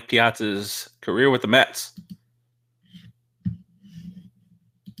 of Mike Piazza's career with the Mets.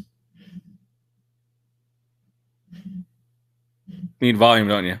 Need volume,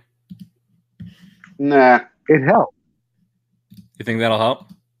 don't you? Nah. It helped. You think that'll help?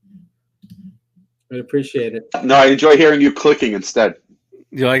 I appreciate it. No, I enjoy hearing you clicking instead.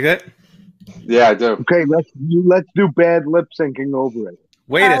 You like that? Yeah, I do. Okay, let's do bad lip syncing over it.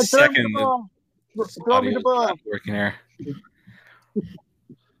 Wait a second. Throw me the ball. Working here.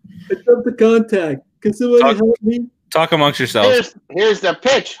 Pick up the contact. Can somebody help me? Talk amongst yourselves. Here's the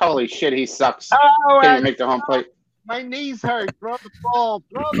pitch. Holy shit, he sucks. Oh, Can't even make the home plate. My knees hurt. Throw the ball.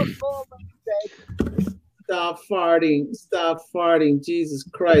 Throw the ball. Stop farting. Stop farting. Jesus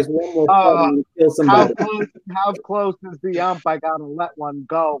Christ. One more fart and kill somebody. How close is the ump? I gotta let one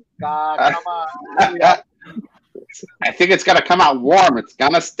go. God, come on. I think it's gonna come out warm. It's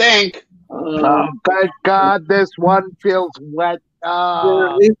gonna stink. Thank God this one feels wet.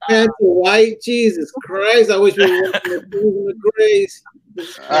 These pants are white. Jesus Christ. I wish we were in the grays.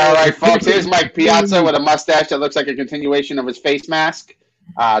 All right, folks. Here's Mike Piazza with a mustache that looks like a continuation of his face mask.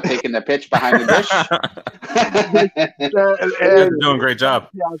 Taking the pitch behind the dish. You're doing a great job.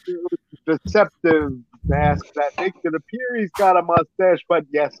 Deceptive mask that makes it appear he's got a mustache, but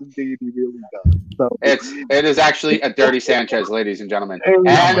yes, indeed, he really does. So it is actually a Dirty Sanchez, ladies and gentlemen. And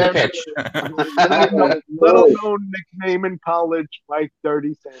the pitch. Little known nickname in college, Mike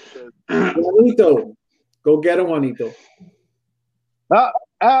Dirty Sanchez. Juanito. Go get him, Juanito. Oh,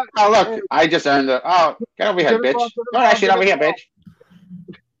 look. I just earned the... Oh, get over here, bitch. Go that shit over here, bitch.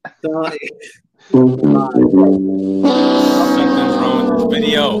 Something's wrong with this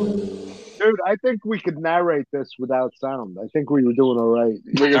video. Dude, I think we could narrate this without sound. I think we were doing all right.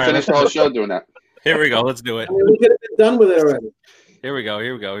 We can finish the whole show doing that. Here we go. Let's do it. I mean, we could have been done with it already. Here we go.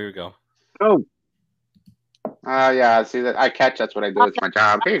 Oh. Yeah, see that I catch. That's what I do. It's my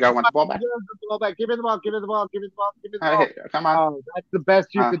job. Here you go. Want the ball back? Give me the ball. Come on. Oh, that's the best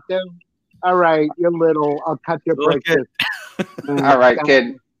you could do. All right, you're little. I'll cut your breakfast. All right,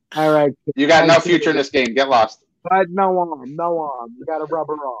 kid. All right. Kid. You got no future in this game. Get lost. But no arm. You got a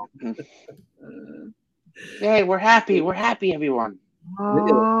rubber arm. Hey, we're happy. We're happy, everyone. You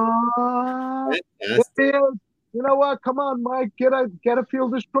know what? Come on, Mike. Get a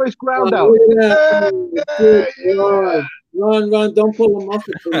fielder's choice ground out. Run. Don't pull a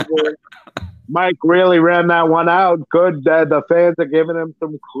muscle. Mike really ran that one out. Good. The fans are giving him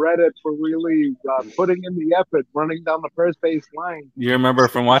some credit for really putting in the effort, running down the first base line. You remember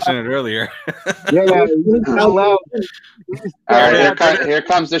from watching it earlier. Yeah. All right, here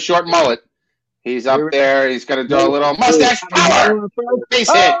comes the short mullet. He's up there. He's going to do a little mustache power. Base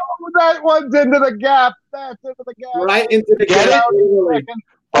hit. Oh, that one's into the gap. That's into the gap. Right into the Get gap.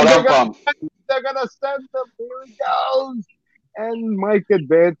 They're going to send him. Here he goes. And Mike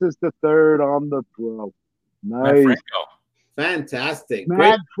advances to third on the throw. Nice. Fantastic.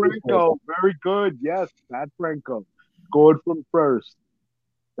 Matt Franco. Very good. Yes, Matt Franco. Scored from first.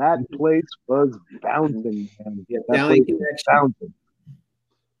 That place was bouncing. Bouncing.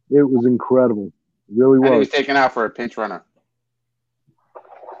 It was incredible. It really was. And he was taken out for a pinch runner.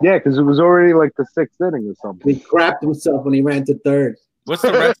 Yeah, because it was already like the sixth inning or something. He crapped himself when he ran to third. What's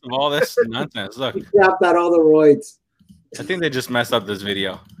the rest of all this nonsense? Look. He crapped out all the roids. I think they just messed up this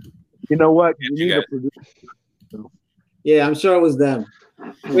video. You know what? You need a producer. Yeah, I'm sure it was them.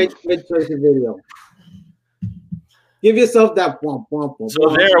 Great choice of video. Give yourself that bump.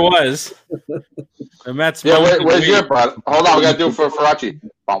 So there it was. The Mets. Yeah, where's your butt? Hold on, we got to do it for Farachi.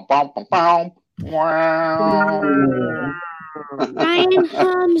 Bum. Wow.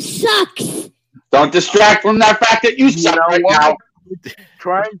 Ryan sucks. Don't distract from that fact that you suck right now.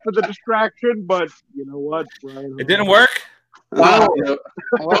 Trying for the distraction, but you know what? It didn't work? Wow.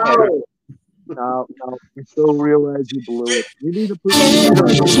 No. I still realize you blew it. You need to put He's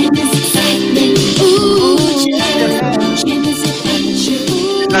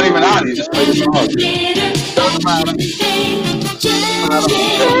not even on. He just played the song.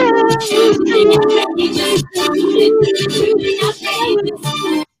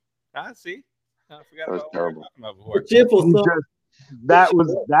 See? I forgot that was terrible. That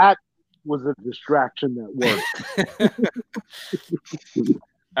was a distraction that worked.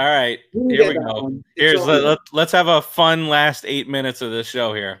 All right, here we go. Let's have a fun last 8 minutes of this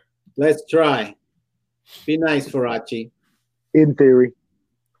show here. Let's try. Be nice, Farachi. In theory.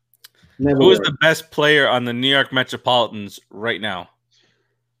 Who is the best player on the New York Metropolitans right now?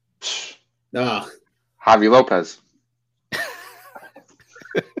 Javi Lopez.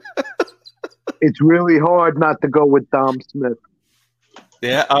 It's really hard not to go with Dom Smith.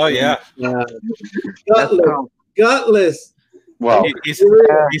 Yeah. Oh, yeah. Gutless. Well,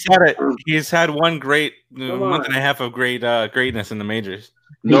 he's had one great month and a half of greatness in the majors.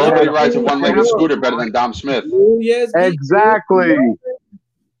 Nobody rides a one-legged scooter better than Dom Smith. Yes, exactly.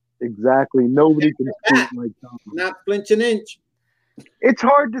 Exactly. Nobody can scoot like Dom. Not flinch an inch. It's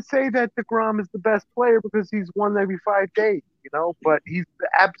hard to say that DeGrom is the best player because he's won every 5 days, but he's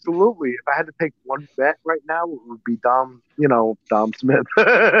absolutely, if I had to take one bet right now, it would be Dom Smith.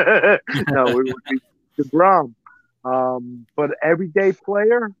 No, it would be DeGrom. But everyday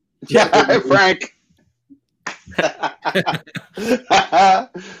player. Yeah, Frank.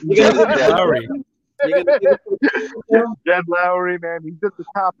 Jed Lowry, man, he's at the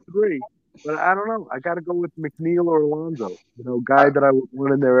top 3. But I don't know. I got to go with McNeil or Alonso. Guy that I would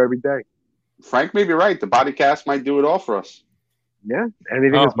want in there every day. Frank may be right. The body cast might do it all for us. Yeah,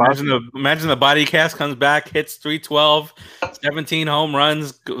 anything is possible. Imagine the body cast comes back, hits 312, 17 home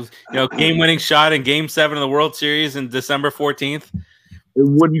runs, game-winning shot in Game 7 of the World Series in December 14th. It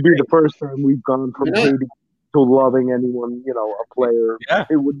wouldn't be the first time we've gone from hating to loving anyone, a player. Yeah.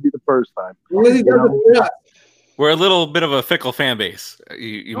 It wouldn't be the first time. We're a little bit of a fickle fan base,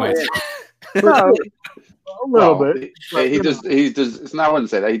 you might say. A little bit. It's not I wouldn't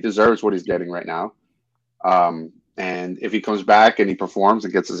say that. He deserves what he's getting right now. And if he comes back and he performs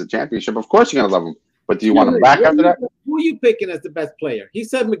and gets us a championship, of course you're going to love him. But do you want him back after that? Who are you picking as the best player? He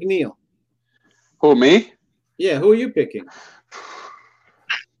said McNeil. Who, me? Yeah, who are you picking?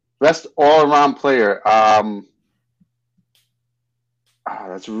 Best all-around player.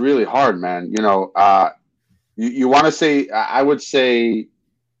 That's really hard, man. You want to say? I would say.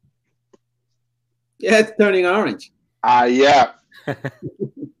 Yeah, it's turning orange. Yeah.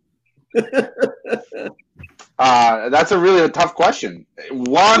 That's a really tough question.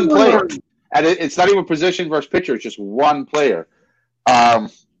 One player, and it's not even position versus pitcher. It's just one player. I'd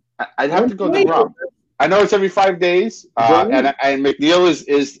have to go DeGrom. I know it's every 5 days, and McNeil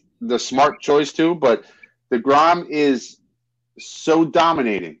is the smart choice too. But DeGrom is so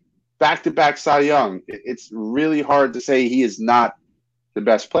dominating, back-to-back Cy Young. It's really hard to say he is not the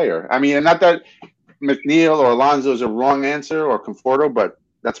best player. I mean, and not that McNeil or Alonso is a wrong answer or Conforto, but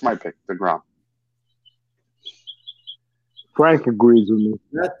that's my pick, DeGrom. Frank agrees with me.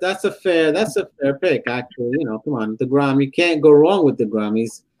 That's a fair pick, actually. Come on, DeGrom. You can't go wrong with DeGrom.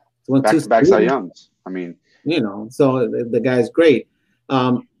 He's won back-to-back Cy Youngs. I mean, so the guy's great.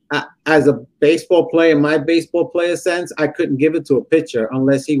 As a baseball player, my baseball player sense, I couldn't give it to a pitcher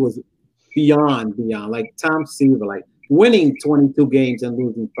unless he was beyond, like Tom Seaver, like winning 22 games and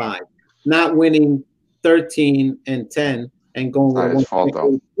losing 5, not winning 13 and 10 and going with his fault,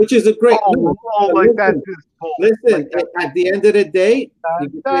 though. Which is a great. Listen, at the end of the day, you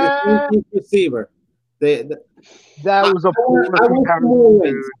can say the same receiver. That was a poor comparison,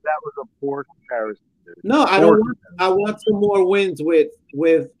 dude. That was a poor comparison, dude. No, I don't. I want some more wins with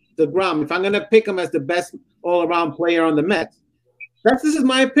DeGrom. If I'm going to pick him as the best all-around player on the Mets, this is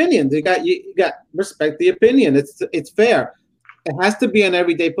my opinion. You got respect the opinion. It's fair. It has to be an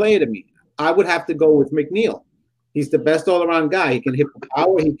everyday player to me. I would have to go with McNeil. He's the best all-around guy. He can hit for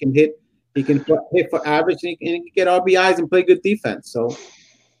power. He can hit for average. And he can get RBIs and play good defense. So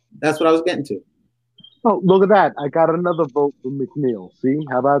that's what I was getting to. Oh, look at that! I got another vote for McNeil. See,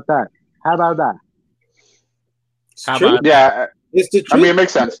 how about that? Yeah, it's the truth. I mean, it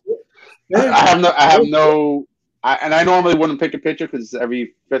makes sense. Yeah. I normally wouldn't pick a pitcher because it's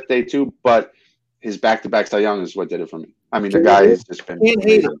every 5th day too, but his back-to-back Cy Young is what did it for me. I mean, the guy has just been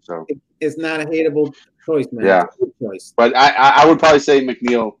amazing, so it's not a hateable choice, man. Yeah, it's a good choice. But I would probably say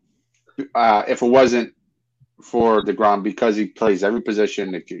McNeil if it wasn't for DeGrom because he plays every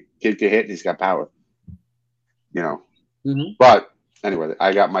position. The kid can hit and he's got power. Mm-hmm. But anyway,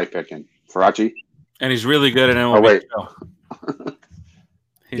 I got my pick in Faraci. And he's really good at MLB. Oh, wait.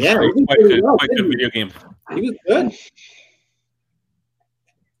 He's quite good video game. He was good.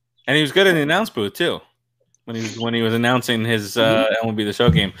 And he was good in the announce booth too. When he was announcing his MLB The Show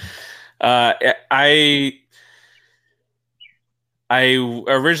game. I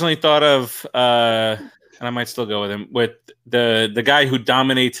originally thought of and I might still go with him, with the guy who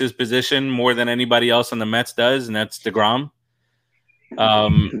dominates his position more than anybody else on the Mets does, and that's DeGrom.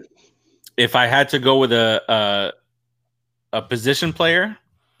 If I had to go with a position player,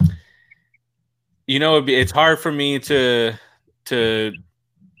 it's hard for me to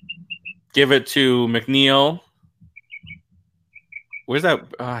give it to McNeil. Where's that?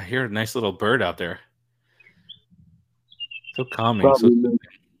 I hear a nice little bird out there. So calming.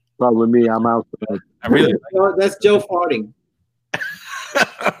 Probably me. I'm outside. I really. That's Joe farting.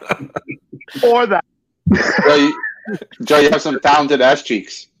 Or that. Joe, you have some talented ass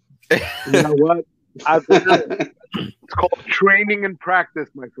cheeks. You know what? It's called training and practice,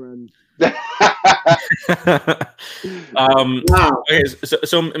 my friend. Wow. Okay,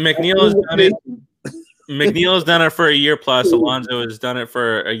 so McNeil has done it. McNeil's done it for a year plus. Alonso has done it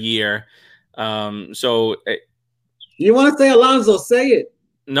for a year. So you want to say Alonso? Say it.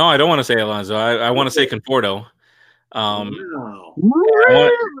 No, I don't want to say Alonso. I want to say Conforto. Wow.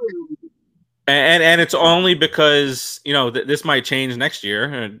 And it's only because this might change next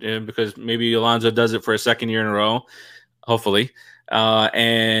year, because maybe Alonso does it for a second year in a row, hopefully,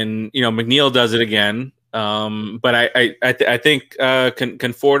 and McNeil does it again. But I think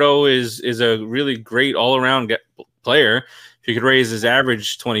Conforto is a really great all around player. If he could raise his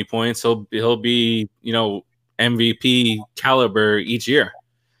average 20 points, he'll be MVP caliber each year.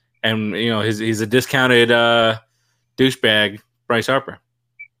 And he's a discounted douchebag, Bryce Harper.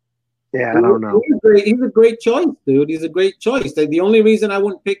 Yeah, I don't know. He's a great choice, dude. He's a great choice. Like, the only reason I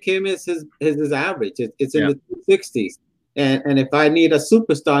wouldn't pick him is his average. It's in the 60s. And if I need a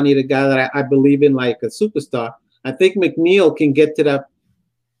superstar, I need a guy that I believe in, like a superstar. I think McNeil can get to that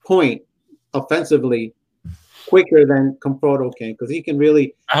point offensively quicker than Conforto can, because he can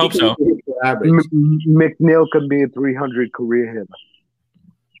really. I hope so. McNeil could be a 300 career hitter.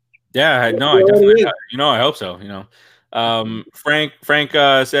 Yeah, I definitely. I hope so. Frank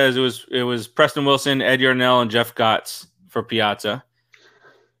says it was Preston Wilson, Ed Yarnell, and Jeff Gotts for Piazza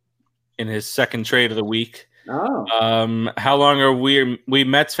in his second trade of the week. Oh. How long are we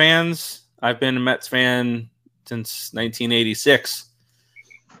Mets fans? I've been a Mets fan since 1986.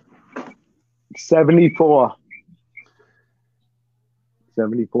 74.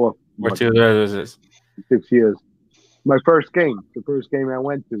 74. What two is this? 6 years. The first game I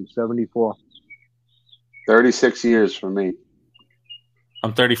went to, 74. 36 years for me.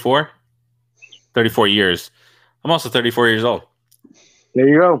 I'm 34. 34 years. I'm also 34 years old. There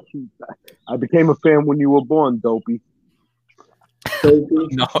you go. I became a fan when you were born, Dopey.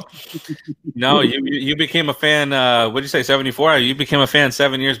 No, you became a fan. What did you say? 74. You became a fan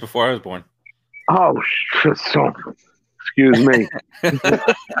 7 years before I was born. Oh, so excuse me.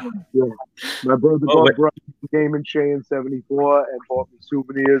 Yeah. My brother brought the game in Shea in 74 and bought me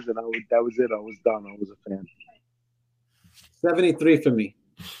souvenirs, and that was it. I was done. I was a fan. 73 for me.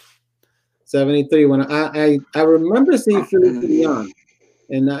 73. When I remember seeing Felix Leon,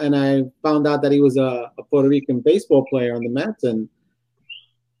 and I found out that he was a Puerto Rican baseball player on the Mets, and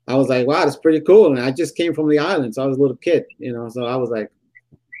I was like, wow, that's pretty cool. And I just came from the island, so I was a little kid, so I was like,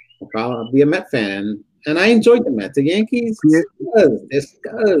 I'll be a Met fan. And I enjoyed the Mets. The Yankees,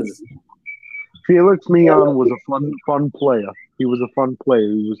 discuss. Felix Leon was a fun player. He was a fun player.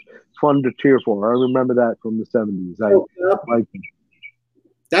 He was fun to cheer for. I remember that from the 70s. I liked him.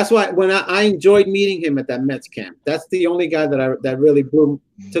 That's why when I enjoyed meeting him at that Mets camp. That's the only guy that really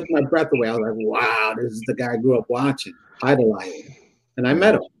took my breath away. I was like, wow, this is the guy I grew up watching, idolizing. And I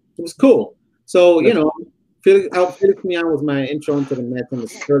met him. It was cool. So, Felix Leon was my intro into the Mets in the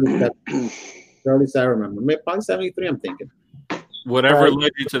early I remember. Maybe probably 73, I'm thinking. Whatever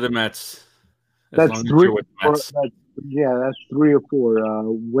led you to the Mets. That's 3 that's 3 or 4.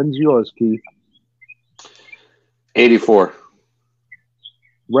 When's yours, Keith? 84.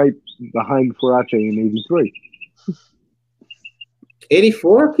 Right behind Farace in 83.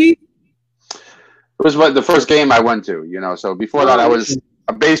 84, Keith? It was the first game I went to, so before that I was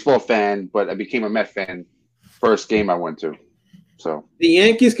a baseball fan, but I became a Met fan first game I went to. So the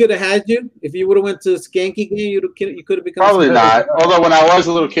Yankees could have had you if you would have went to a Skanky game. You could have become probably not. Although when I was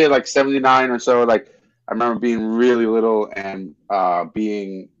a little kid, like 79 or so, like I remember being really little and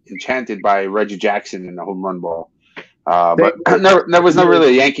being enchanted by Reggie Jackson in the home run ball. But I was not really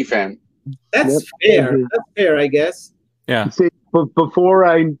a Yankee fan. That's fair. That's fair, I guess. Yeah. See, but before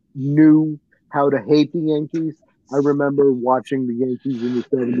I knew how to hate the Yankees, I remember watching the Yankees in the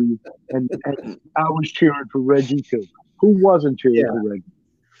 70s, and I was cheering for Reggie too. Who wasn't cheering for Reggie?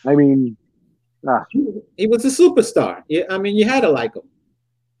 I mean, he was a superstar. I mean, you had to like him.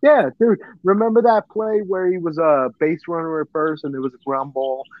 Yeah, dude. Remember that play where he was a base runner at first and there was a ground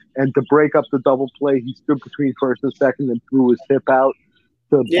ball, and to break up the double play, he stood between first and second and threw his hip out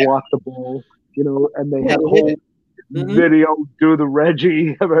to block the ball, and they had a whole video do the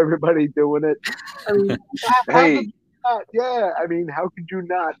Reggie of everybody doing it. I mean, I mean, how could you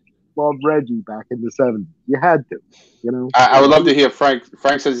not love Reggie back in the 70s? You had to, I would love to hear Frank.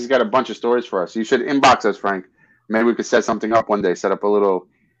 Frank says he's got a bunch of stories for us. You should inbox us, Frank. Maybe we could set something up one day, set up a little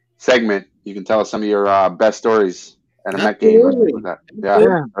segment. You can tell us some of your best stories at a Met game. Like that.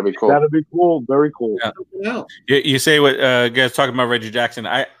 Yeah, that'd be cool. That'd be cool. Very cool. Yeah. You say what guys talking about Reggie Jackson.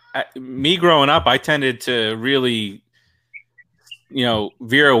 Me growing up, I tended to really,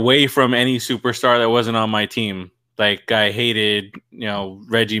 veer away from any superstar that wasn't on my team. Like I hated,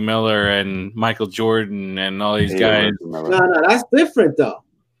 Reggie Miller and Michael Jordan and all these guys. No, that's different though.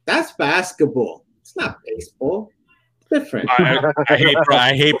 That's basketball. It's not baseball. It's different.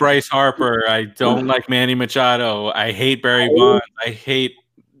 I hate Bryce Harper. I don't like Manny Machado. I hate Barry Bonds. I hate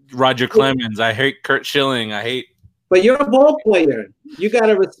Roger Clemens. I hate Kurt Schilling. I hate. But you're a ball player. You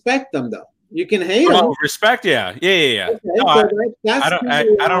gotta respect them, though. You can hate them. Respect, yeah. Okay, no, so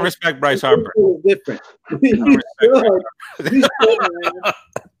I don't respect Bryce Harper. Different.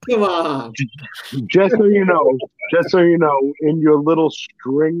 Come on. Just so you know, in your little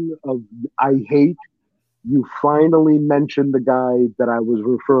string of I hate, you finally mentioned the guy that I was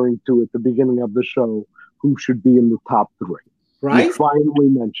referring to at the beginning of the show who should be in the top 3. Right? You finally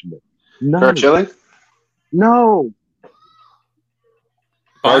mentioned it. No. Kurt Schilling? No.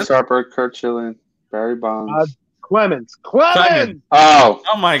 Bryce Harper, Kurt Schilling, Barry Bonds. Clemens. Oh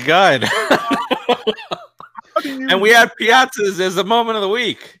my God. And we had Piazzas as the moment of the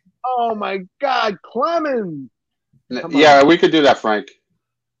week. Oh my God, Clemens. Yeah, we could do that, Frank.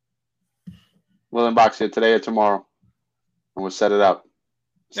 We'll unbox it today or tomorrow, and we'll set it up.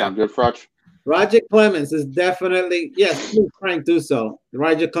 Sound good, Frotch? Roger Clemens is definitely, yes, please, Frank, do so.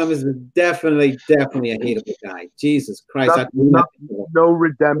 Roger Clemens is definitely a hateable guy. Jesus Christ. No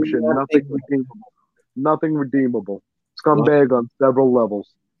redemption. Nothing redeemable. Scumbag on several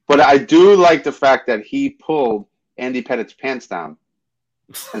levels. But I do like the fact that he pulled Andy Pettit's pants down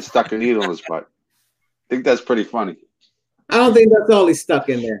and stuck a needle in his butt. I think that's pretty funny. I don't think that's all he's stuck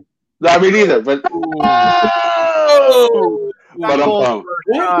in there. No, I mean either, but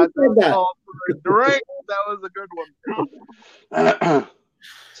Drink. That was a good one.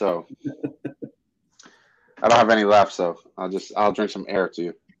 So I don't have any left, so I'll drink some air to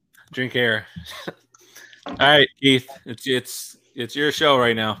you. Drink air. All right, Keith. It's your show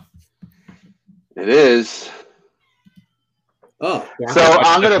right now. It is. Oh, yeah. So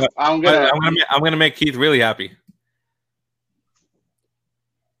I'm gonna make Keith really happy.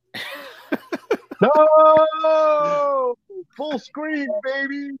 No! Full screen,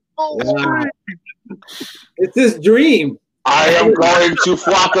 baby. Full screen. It's his dream. I am going to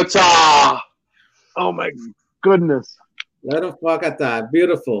Flakata. Oh my goodness. Let him Flakata.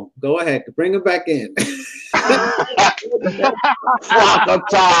 Beautiful. Go ahead. Bring him back in.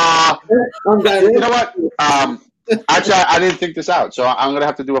 Flakata. You know what? Actually, I didn't think this out, so I'm gonna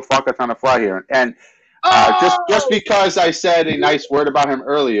have to do a Flakata on the fly here. And just because I said a nice word about him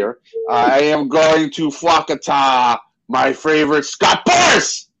earlier, I am going to Flakata, my favorite Scott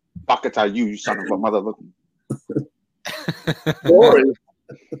Boris. Flakata, you son of a mother.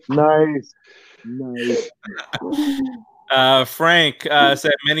 Nice. Frank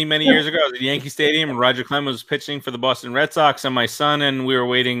said many years ago, I was at Yankee Stadium and Roger Clemens was pitching for the Boston Red Sox, and my son and we were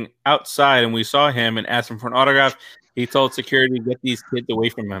waiting outside, and we saw him and asked him for an autograph. He told security to get these kids away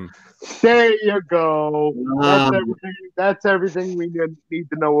from him. There you go. That's everything we need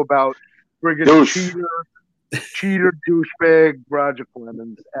to know about friggin' cheater, douchebag, Roger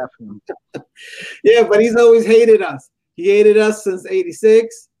Clemens. F him. Yeah, but he's always hated us. He hated us since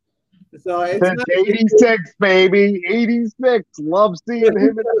 '86. So it's since '86, baby. '86. Love seeing him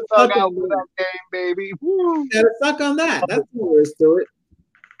in the dugout with that game, baby. Woo. Gotta suck on that. That's the worst to it.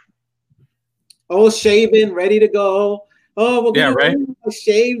 All shaven, ready to go. Oh, we're going to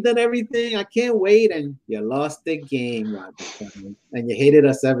shaved and everything. I can't wait. And you lost the game, Roger. And you hated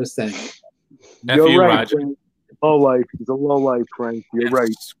us ever since. You're right, Roger. Frank. Low life. He's a low life, Frank. You're right.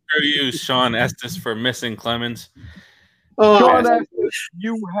 Screw you, Sean Estes, for missing Clemens. Oh, Sean Estes,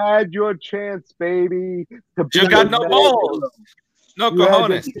 you had your chance, baby. You got no balls. No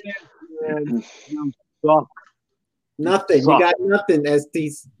cojones. You suck. Nothing. You got nothing,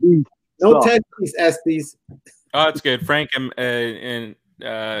 Estes. No testes, Estes. Oh, that's good. Frank, in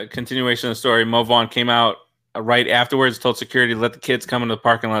continuation of the story, Mo Vaughn came out right afterwards, told security to let the kids come into the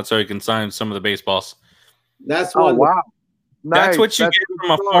parking lot so he can sign some of the baseballs. That's wow. Nice. That's what you get from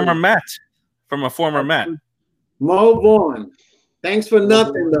a former Met. From a former Met. Mo Vaughn. Thanks for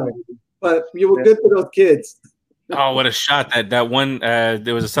nothing, though. But you were good for those kids. Oh, what a shot. That one,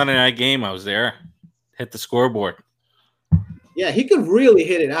 there was a Sunday night game. I was there. Hit the scoreboard. Yeah, he could really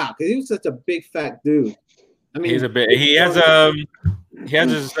hit it out because he was such a big fat dude. I mean, he has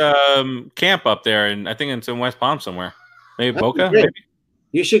his camp up there, and I think it's in West Palm somewhere. Maybe Boca. Maybe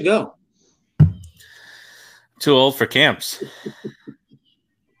you should go. Too old for camps.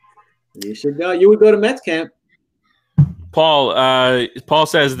 You should go. You would go to Mets camp. Paul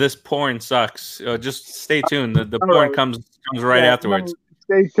says this porn sucks. Just stay tuned. The porn comes right afterwards.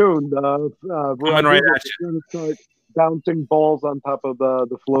 Stay tuned. Coming right at you. Start bouncing balls on top of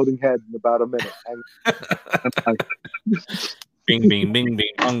the floating head in about a minute. Bing, bing, bing,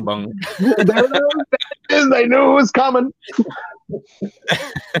 bing, bung, bung. There it is. I knew it was coming.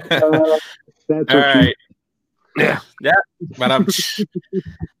 That's All right. Yeah. But all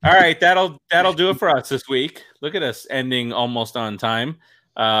right. That'll do it for us this week. Look at us ending almost on time.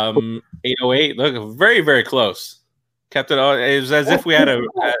 8:08. Look, very, very close. Kept it all. It was as if we had a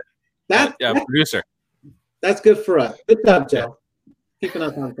producer. That's good for us. Good job, Joe. Keeping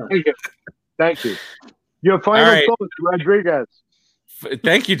us on time. Thank you. Your final thoughts, Rodriguez.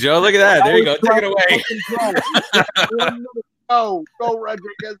 Thank you, Joe. Look at that. There you go. Take it away. Go,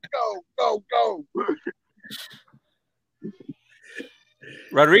 Rodriguez. Go.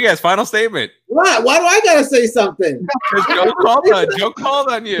 Rodriguez, final statement. What? Why do I gotta say something? Joe called on you. Joe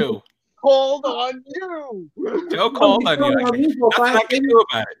called on you. Nothing I can do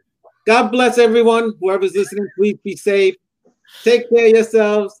about it. God bless everyone. Whoever's listening, please be safe. Take care of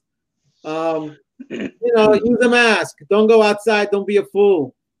yourselves. Use a mask. Don't go outside. Don't be a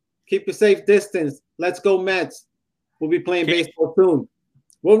fool. Keep a safe distance. Let's go Mets. We'll be playing baseball soon.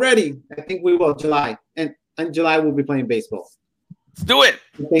 We're ready. I think we will. July. And in July, we'll be playing baseball. Let's do it.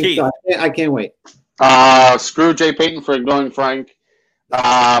 So. I can't wait. Screw Jay Payton for ignoring Frank.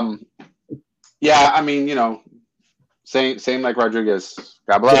 Yeah, I mean, same like Rodriguez.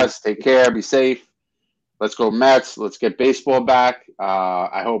 God bless. Take care. Be safe. Let's go Mets. Let's get baseball back.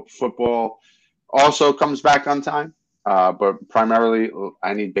 I hope football also comes back on time. But primarily,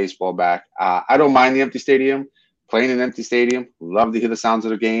 I need baseball back. I don't mind the empty stadium. Playing in an empty stadium. Love to hear the sounds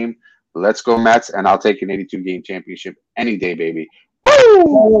of the game. Let's go Mets, and I'll take an 82-game championship any day, baby. Woo!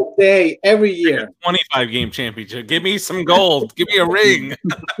 All day, every year. 25-game championship. Give me some gold. Give me a ring.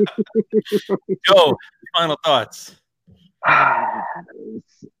 Joe, final thoughts.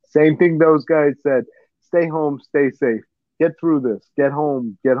 Same thing those guys said. Stay home, stay safe. Get through this. Get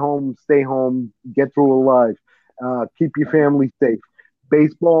home, stay home, get through alive. Keep your family safe.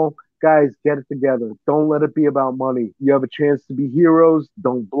 Baseball, guys, get it together. Don't let it be about money. You have a chance to be heroes.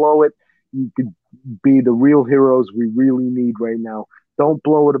 Don't blow it. You could be the real heroes we really need right now. Don't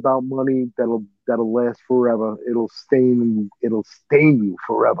blow it about money. That'll last forever. It'll stain you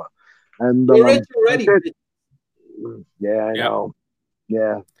forever. And you're rich already. Yeah, I know.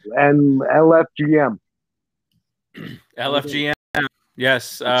 Yeah, and LFGM. LFGM.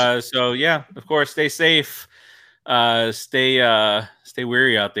 Yes. So yeah, of course, stay safe. Stay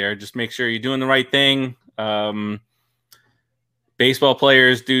wary out there. Just make sure you're doing the right thing. Baseball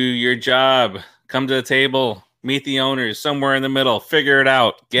players, do your job. Come to the table. Meet the owners somewhere in the middle. Figure it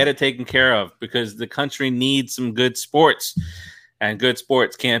out. Get it taken care of because the country needs some good sports, and good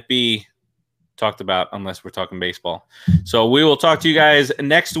sports can't be talked about unless we're talking baseball. So we will talk to you guys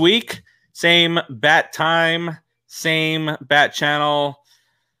next week. Same bat time, same bat channel.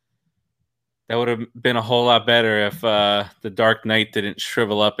 That would have been a whole lot better if the Dark Knight didn't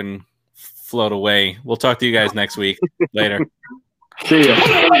shrivel up and float away. We'll talk to you guys next week. Later. See ya.